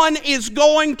 Which one is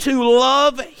going to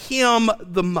love him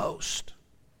the most?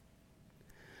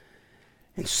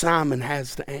 And Simon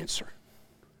has the answer.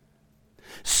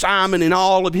 Simon, in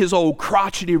all of his old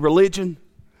crotchety religion,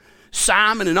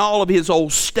 Simon in all of his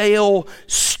old stale,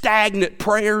 stagnant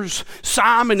prayers,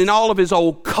 Simon in all of his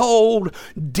old cold,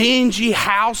 dingy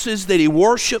houses that he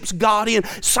worships God in,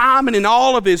 Simon in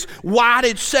all of his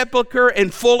whited sepulcher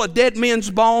and full of dead men's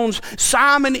bones,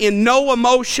 Simon in no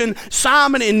emotion,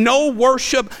 Simon in no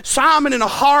worship, Simon in a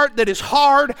heart that is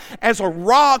hard as a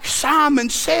rock, Simon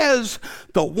says,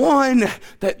 the one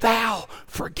that thou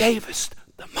forgavest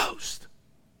the most.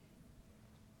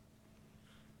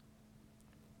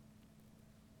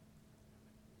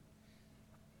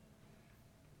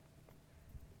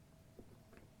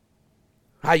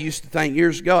 I used to think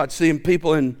years ago, I'd see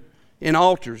people in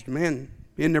altars, man,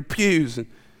 in their pews, and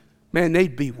man,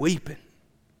 they'd be weeping.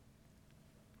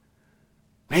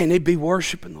 Man, they'd be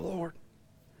worshiping the Lord.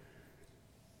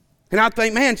 And I'd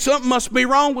think, man, something must be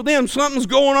wrong with them. Something's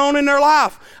going on in their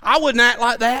life. I wouldn't act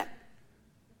like that.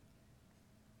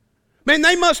 Man,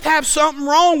 they must have something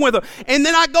wrong with them. And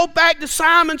then I go back to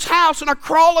Simon's house and I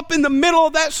crawl up in the middle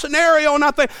of that scenario and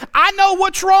I think, I know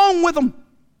what's wrong with them.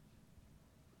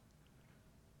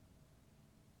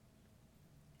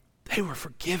 They were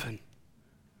forgiven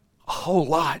a whole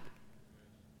lot,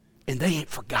 and they ain't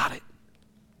forgot it.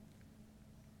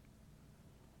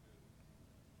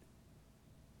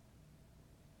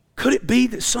 Could it be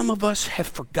that some of us have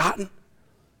forgotten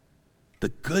the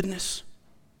goodness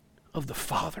of the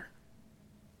Father?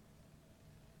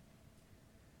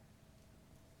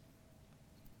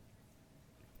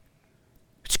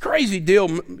 It's a crazy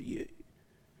deal.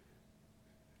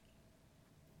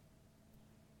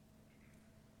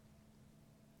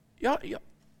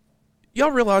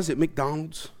 Y'all realize that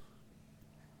McDonald's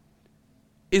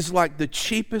is like the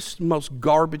cheapest, most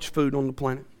garbage food on the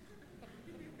planet?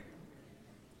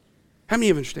 How many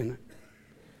of you understand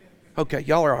that? Okay,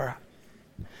 y'all are all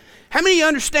right. How many of you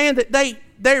understand that they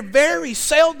very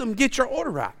seldom get your order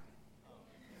right?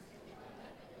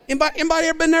 Anybody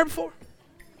ever been there before?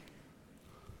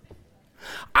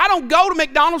 I don't go to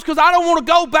McDonald's because I don't want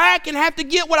to go back and have to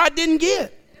get what I didn't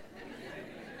get.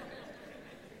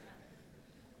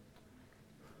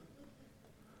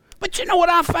 But you know what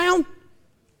I found?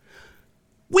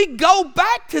 We go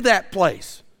back to that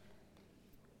place.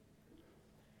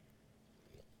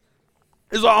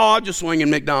 It's like, oh, I'll just swing in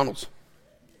McDonald's.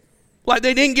 Like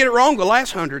they didn't get it wrong the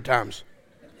last 100 times.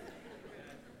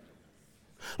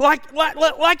 Like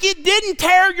it didn't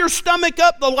tear your stomach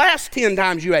up the last 10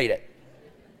 times you ate it.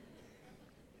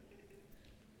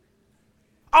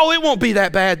 Oh, it won't be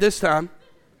that bad this time.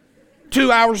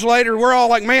 2 hours later, we're all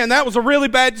like, man, that was a really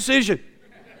bad decision.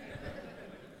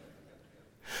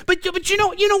 But you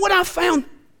know what I found?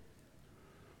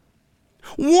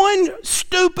 One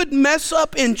stupid mess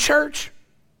up in church.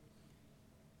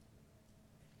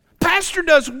 Pastor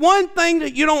does one thing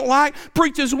that you don't like,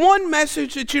 preaches one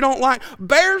message that you don't like,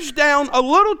 bears down a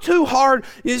little too hard,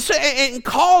 and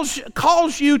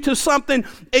calls you to something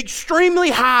extremely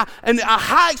high, and a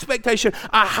high expectation,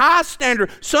 a high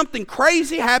standard. Something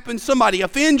crazy happens, somebody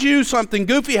offends you, something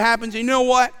goofy happens, and you know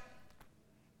what?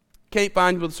 Can't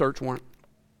find you with a search warrant.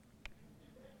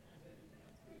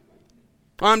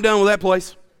 I'm done with that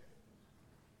place.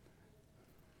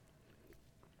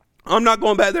 I'm not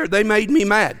going back there. They made me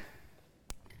mad.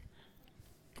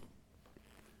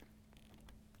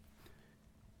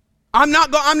 I'm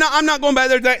not going back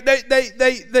there.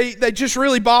 They just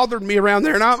really bothered me around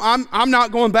there, and I'm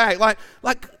not going back.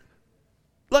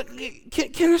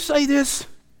 Can I say this?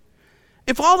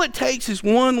 If all it takes is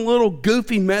one little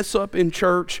goofy mess up in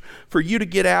church for you to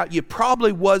get out, you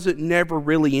probably wasn't never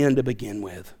really in to begin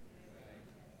with.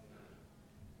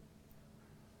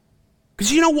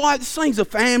 Because you know what? This thing's a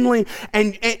family,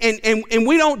 and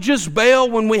we don't just bail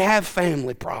when we have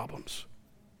family problems.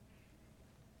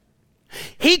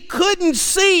 He couldn't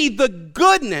see the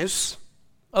goodness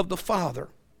of the Father.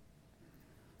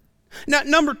 Now,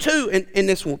 number two, and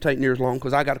this won't take near as long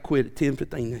because I got to quit at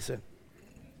 10:15, they said.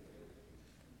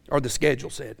 Or the schedule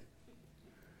said.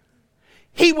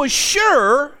 He was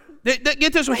sure,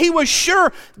 get this one, he was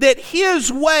sure that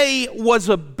his way was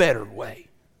a better way.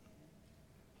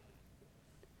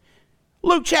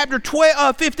 Luke chapter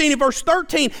 15 and verse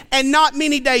 13, and not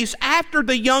many days after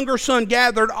the younger son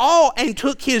gathered all and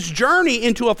took his journey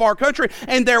into a far country,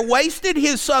 and there wasted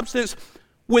his substance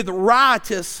with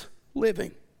riotous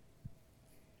living.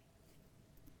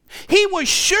 He was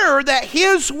sure that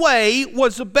his way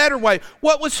was a better way.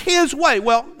 What was his way?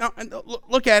 Well,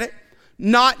 look at it.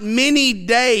 Not many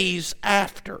days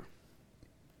after.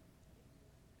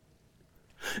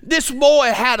 This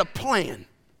boy had a plan.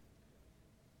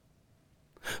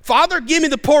 Father, give me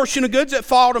the portion of goods that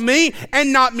fall to me,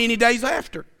 and not many days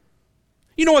after.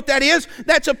 You know what that is?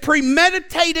 That's a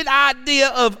premeditated idea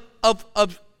of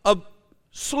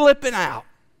slipping out.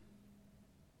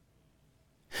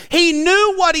 He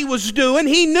knew what he was doing.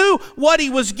 He knew what he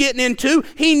was getting into.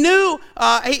 He knew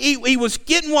he was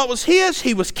getting what was his.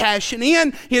 He was cashing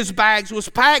in. His bags was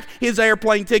packed. His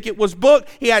airplane ticket was booked.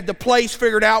 He had the place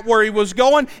figured out where he was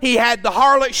going. He had the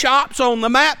harlot shops on the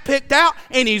map picked out,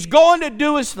 and he's going to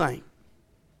do his thing.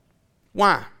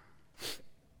 Why?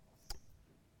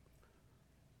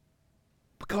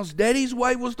 Because Daddy's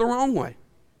way was the wrong way.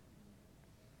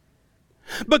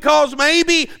 Because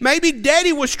maybe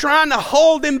Daddy was trying to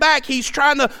hold him back. He's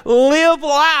trying to live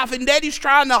life, and Daddy's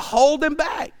trying to hold him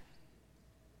back.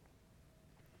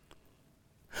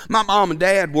 My mom and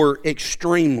Dad were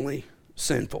extremely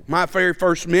sinful. My very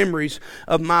first memories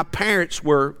of my parents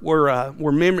were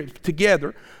memories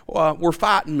together. Were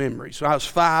fighting memories. So I was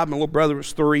 5, my little brother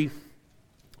was 3,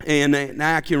 and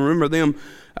now I can remember them.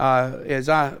 As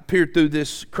I peered through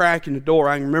this crack in the door,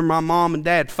 I can remember my mom and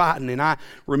dad fighting, and I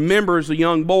remember as a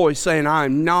young boy saying,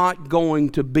 I'm not going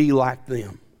to be like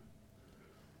them.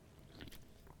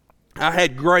 I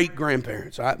had great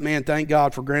grandparents. Thank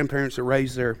God for grandparents that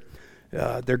raised their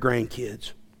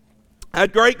grandkids. I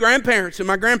had great grandparents, and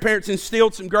my grandparents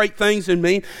instilled some great things in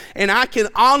me. And I can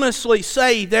honestly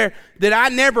say that I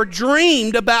never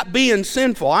dreamed about being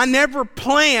sinful. I never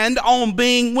planned on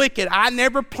being wicked. I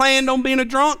never planned on being a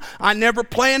drunk. I never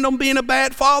planned on being a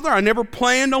bad father. I never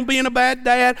planned on being a bad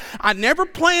dad. I never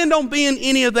planned on being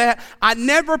any of that. I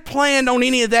never planned on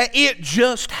any of that. It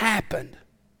just happened.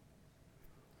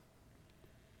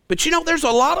 But you know, there's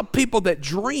a lot of people that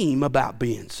dream about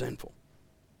being sinful.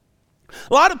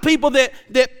 A lot of people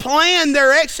that plan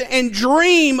their exit and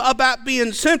dream about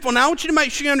being sinful. Now, I want you to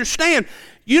make sure you understand,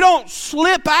 you don't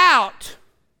slip out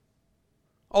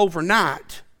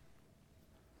overnight.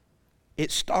 It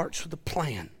starts with a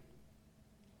plan.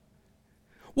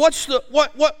 What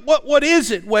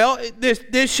is it? Well,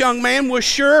 this young man was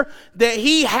sure that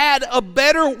he had a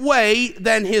better way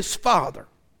than his father.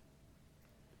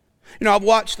 You know, I've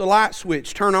watched the light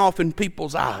switch turn off in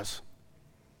people's eyes.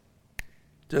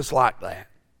 Just like that.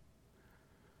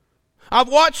 I've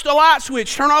watched the light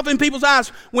switch turn off in people's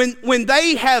eyes when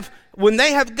they have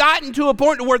gotten to a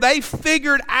point where they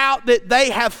figured out that they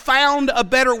have found a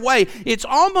better way. It's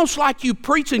almost like you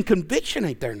preaching conviction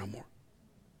ain't there no more.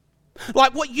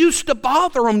 Like what used to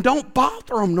bother them don't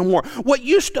bother them no more. What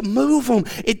used to move them,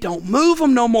 it don't move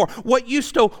them no more. What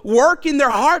used to work in their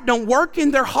heart don't work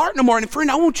in their heart no more. And friend,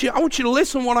 I want you to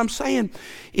listen to what I'm saying.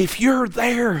 If you're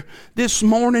there this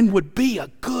morning, would be a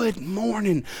good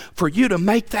morning for you to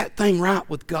make that thing right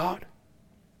with God.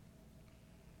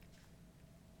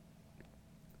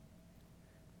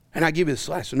 And I give you this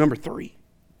last one, number 3.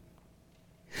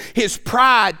 His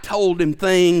pride told him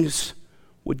things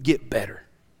would get better.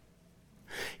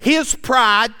 His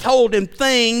pride told him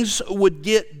things would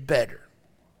get better.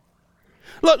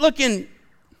 Look in...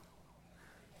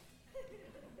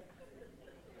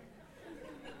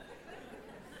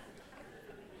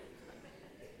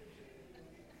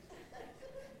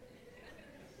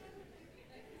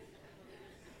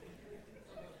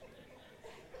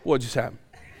 What just happened?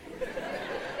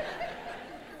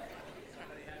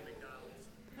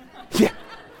 Yeah.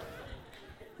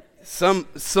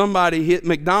 Somebody hit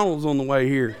McDonald's on the way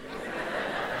here.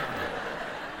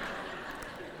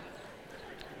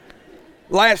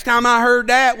 Last time I heard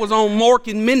that was on Mork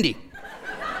and Mindy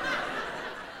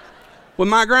with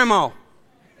my grandma.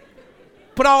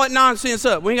 Put all that nonsense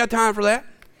up. We ain't got time for that.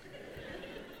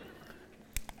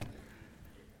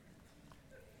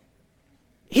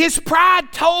 His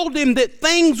pride told him that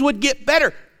things would get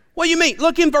better. What do you mean?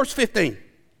 Look in verse 15.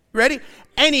 Ready?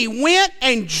 And he went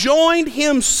and joined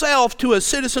himself to a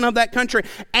citizen of that country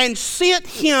and sent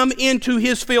him into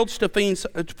his fields to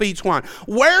feed swine.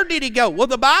 Where did he go? Well,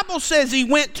 the Bible says he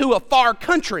went to a far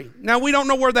country. Now, we don't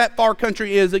know where that far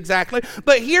country is exactly,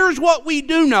 but here's what we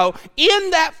do know.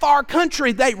 In that far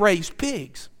country, they raised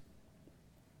pigs.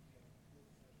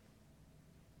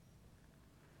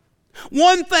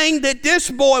 One thing that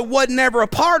this boy was never a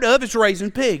part of is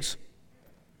raising pigs.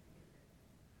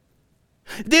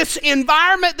 This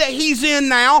environment that he's in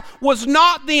now was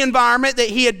not the environment that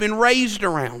he had been raised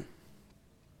around.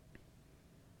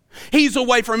 He's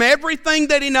away from everything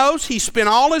that he knows. He spent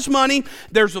all his money.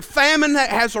 There's a famine that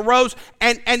has arose,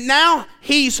 and now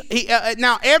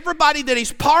now everybody that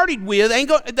he's partied with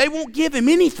they won't give him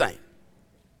anything.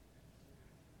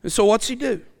 And so what's he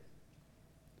do?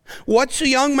 What's a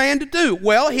young man to do?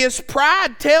 Well, his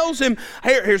pride tells him,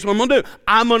 here's what I'm going to do.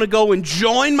 I'm going to go and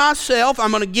join myself.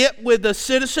 I'm going to get with a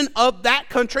citizen of that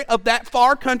country, of that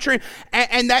far country,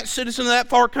 and that citizen of that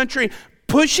far country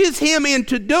pushes him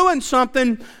into doing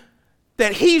something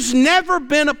that he's never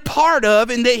been a part of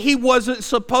and that he wasn't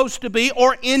supposed to be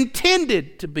or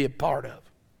intended to be a part of.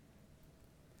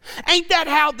 Ain't that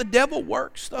how the devil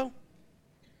works, though?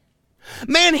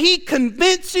 Man, he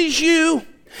convinces you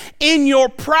in your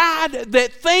pride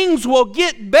that things will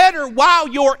get better while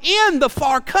you're in the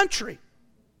far country.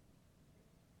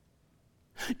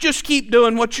 Just keep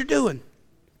doing what you're doing.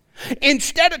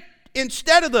 Instead of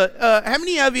the, how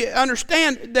many of you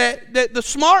understand that the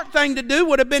smart thing to do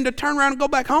would have been to turn around and go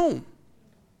back home?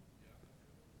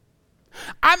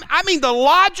 I mean, the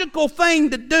logical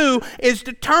thing to do is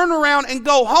to turn around and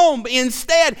go home.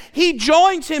 Instead, he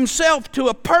joins himself to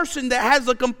a person that has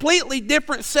a completely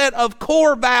different set of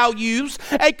core values,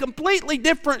 a completely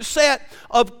different set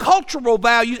of cultural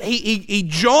values. He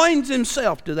joins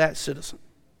himself to that citizen.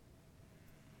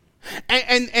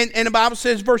 And the Bible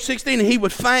says, verse 16, and he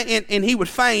would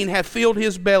fain have filled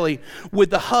his belly with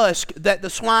the husk that the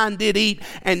swine did eat,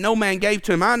 and no man gave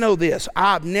to him. I know this.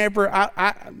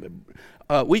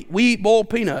 We eat boiled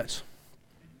peanuts.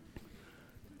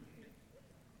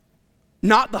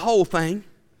 Not the whole thing.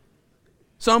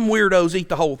 Some weirdos eat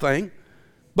the whole thing,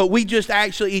 but we just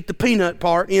actually eat the peanut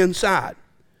part inside.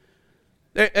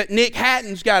 Nick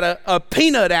Hatton's got a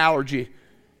peanut allergy,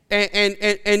 and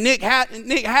Nick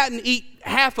Hatton eat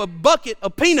half a bucket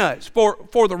of peanuts for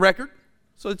the record.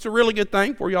 So it's a really good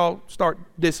thing before y'all start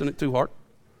dissing it too hard.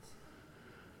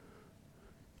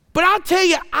 But I'll tell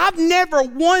you, I've never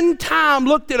one time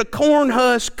looked at a corn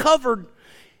husk covered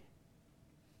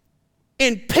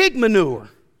in pig manure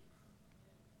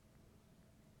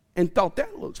and thought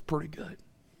that looks pretty good.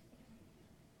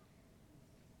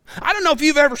 I don't know if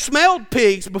you've ever smelled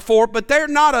pigs before, but they're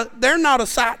not a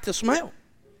sight to smell.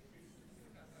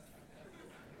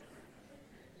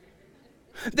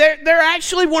 They're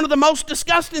actually one of the most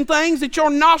disgusting things that your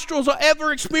nostrils will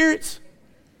ever experience.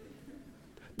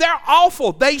 They're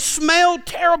awful. They smell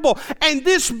terrible. And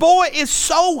this boy is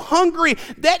so hungry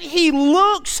that he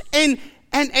looks and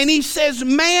he says,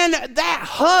 man, that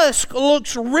husk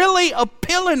looks really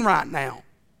appealing right now.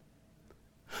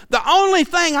 The only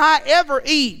thing I ever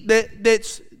eat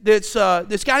that's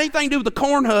got anything to do with the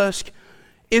corn husk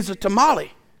is a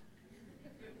tamale.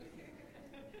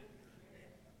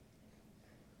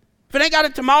 If it ain't got a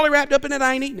tamale wrapped up in it,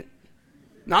 I ain't eating it.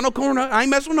 Not no corn husk. I ain't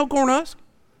messing with no corn husk.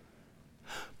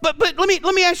 But let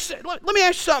me ask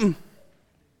you something.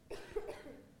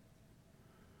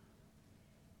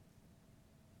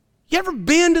 You ever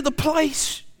been to the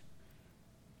place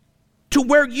to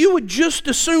where you would just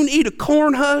as soon eat a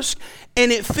corn husk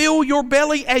and it fill your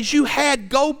belly as you had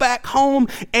go back home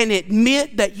and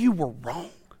admit that you were wrong?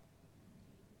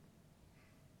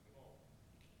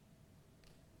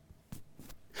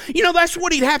 You know, that's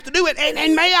what he'd have to do.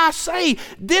 And may I say,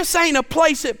 this ain't a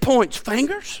place that points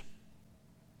fingers.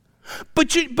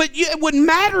 But it wouldn't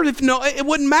matter it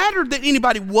wouldn't matter that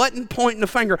anybody wasn't pointing a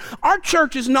finger. Our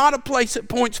church is not a place that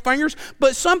points fingers,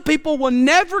 but some people will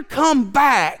never come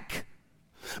back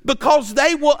because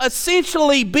they will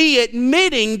essentially be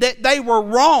admitting that they were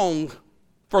wrong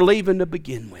for leaving to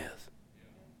begin with.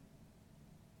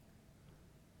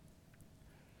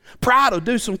 Pride will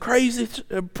do some crazy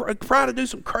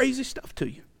stuff to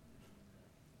you.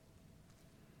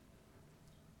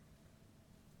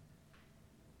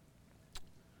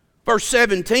 Verse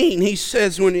 17,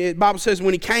 the Bible says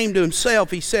when he came to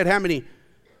himself, he said, how many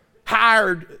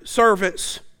hired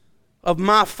servants of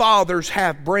my father's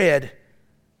have bread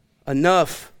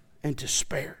enough and to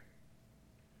spare?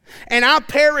 And I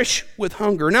perish with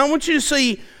hunger. Now I want you to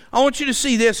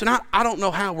see this, and I don't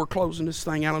know how we're closing this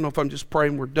thing. I don't know if I'm just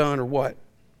praying we're done or what.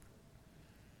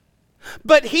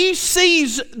 But he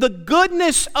sees the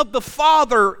goodness of the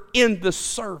Father in the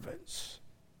servants.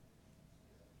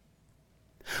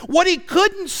 What he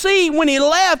couldn't see when he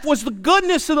left was the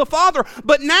goodness of the Father.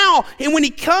 But now, and when he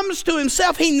comes to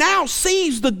himself, he now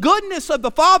sees the goodness of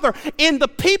the Father in the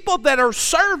people that are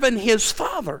serving his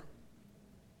Father.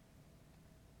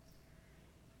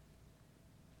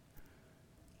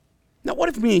 Now, what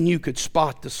if me and you could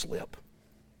spot the slip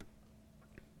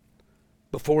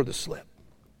before the slip?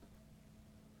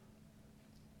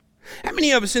 How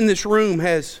many of us in this room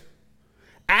has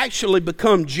actually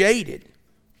become jaded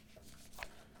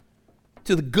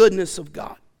to the goodness of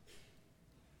God?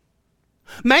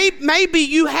 Maybe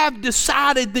you have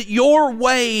decided that your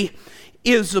way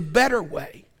is a better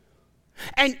way,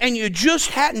 and you just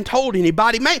hadn't told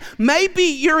anybody. Maybe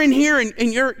you're in here and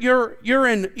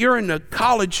you're in a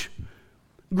college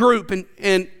group,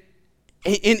 and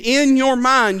in your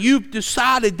mind you've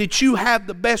decided that you have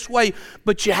the best way,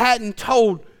 but you hadn't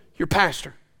told your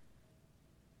pastor.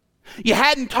 You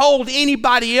hadn't told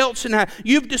anybody else, and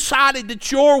you've decided that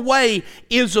your way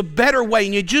is a better way,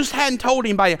 and you just hadn't told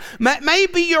anybody.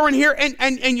 Maybe you're in here,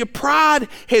 and your pride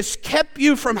has kept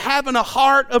you from having a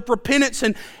heart of repentance,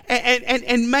 and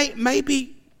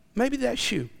maybe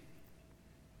that's you.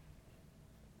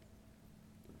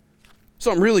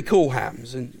 Something really cool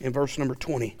happens in verse number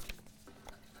 20.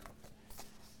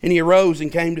 And he arose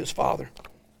and came to his father.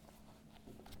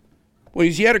 When he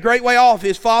was yet a great way off,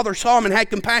 his father saw him and had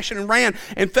compassion and ran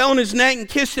and fell on his neck and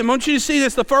kissed him. I want you to see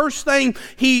this. The first thing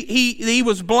he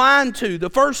was blind to, the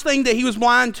first thing that he was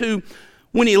blind to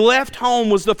when he left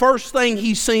home was the first thing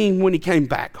he seen when he came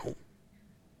back home.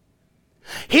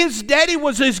 His daddy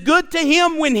was as good to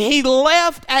him when he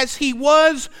left as he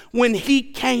was when he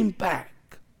came back.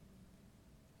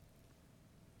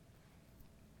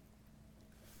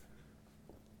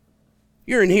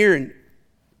 You're in here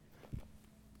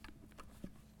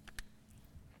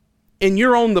and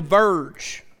you're on the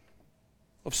verge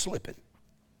of slipping.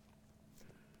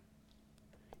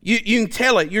 You can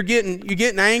tell it. You're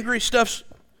getting angry. Stuff's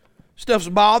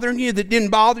bothering you that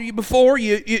didn't bother you before.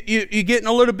 You're getting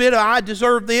a little bit of I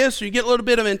deserve this. Or you get a little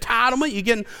bit of entitlement. You're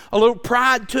getting a little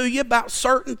pride to you about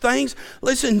certain things.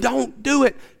 Listen, don't do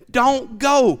it. Don't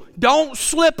go. Don't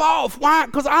slip off. Why?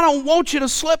 Because I don't want you to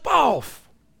slip off.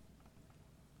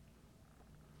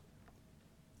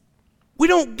 We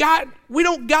don't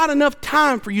got enough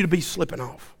time for you to be slipping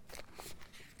off.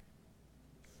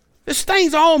 This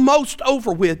thing's almost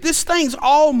over with. This thing's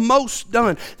almost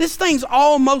done. This thing's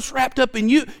almost wrapped up,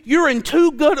 and you're in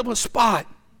too good of a spot.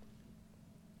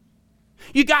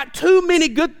 You got too many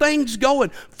good things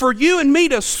going for you and me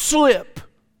to slip.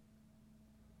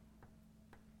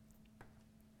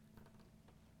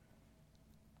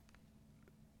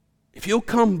 If you'll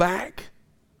come back,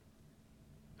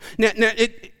 Now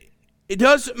it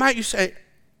doesn't matter, you say,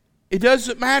 it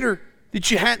doesn't matter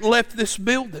that you hadn't left this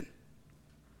building.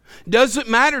 It doesn't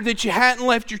matter that you hadn't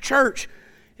left your church.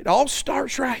 It all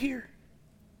starts right here.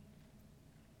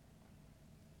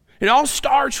 It all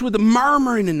starts with the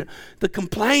murmuring and the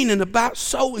complaining about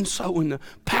so-and-so and the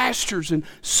pastors and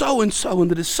so-and-so and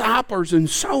the disciples and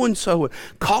so-and-so and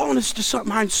calling us to something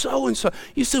behind so-and-so.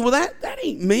 You say, well, that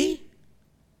ain't me.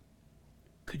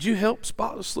 Could you help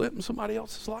spot the slip in somebody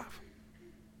else's life?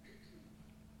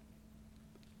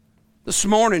 This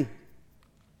morning,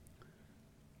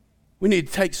 we need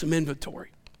to take some inventory.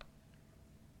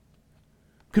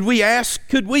 Could we ask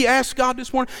God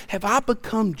this morning, have I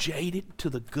become jaded to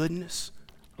the goodness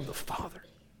of the Father?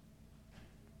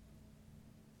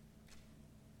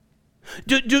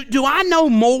 Do I know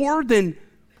more than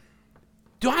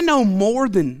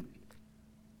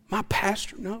my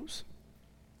pastor knows?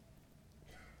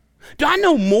 Do I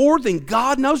know more than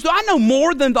God knows? Do I know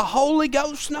more than the Holy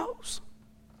Ghost knows?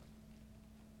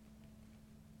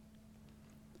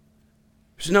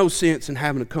 There's no sense in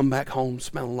having to come back home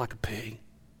smelling like a pig.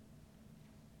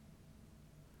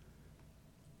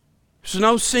 There's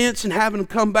no sense in having to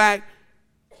come back.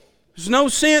 There's no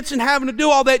sense in having to do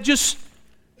all that. Just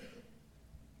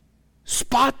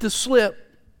spot the slip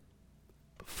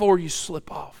before you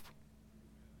slip off.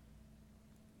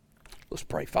 Let's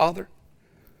pray. Father,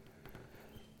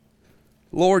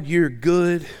 Lord, you're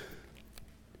good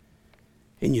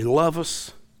and you love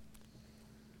us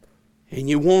and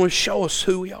you want to show us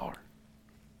who we are.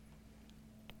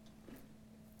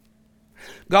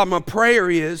 God, my prayer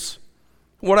is,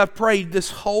 what I've prayed this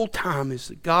whole time is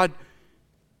that, God,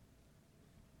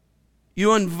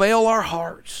 you unveil our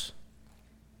hearts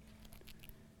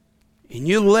and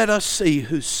you let us see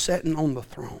who's sitting on the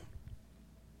throne.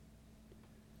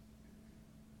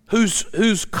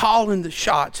 Who's calling the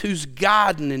shots, who's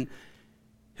guiding and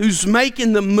who's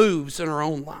making the moves in our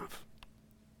own life.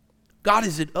 God,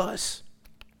 is it us?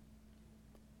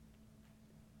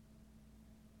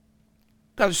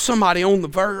 God, is somebody on the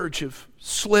verge of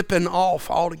slipping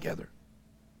off altogether?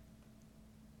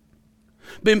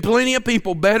 Been plenty of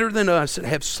people better than us that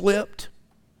have slipped,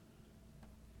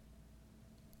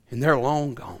 and they're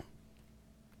long gone.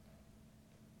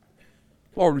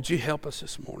 Lord, would you help us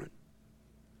this morning?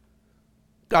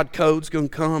 God, Code's going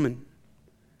to come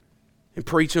and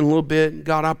preach in a little bit.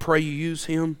 God, I pray you use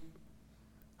him.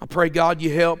 I pray, God,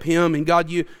 you help him. And God,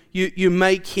 you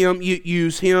make him, you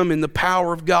use him in the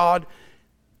power of God.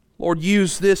 Lord,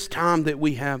 use this time that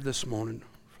we have this morning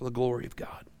for the glory of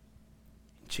God.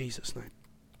 In Jesus' name.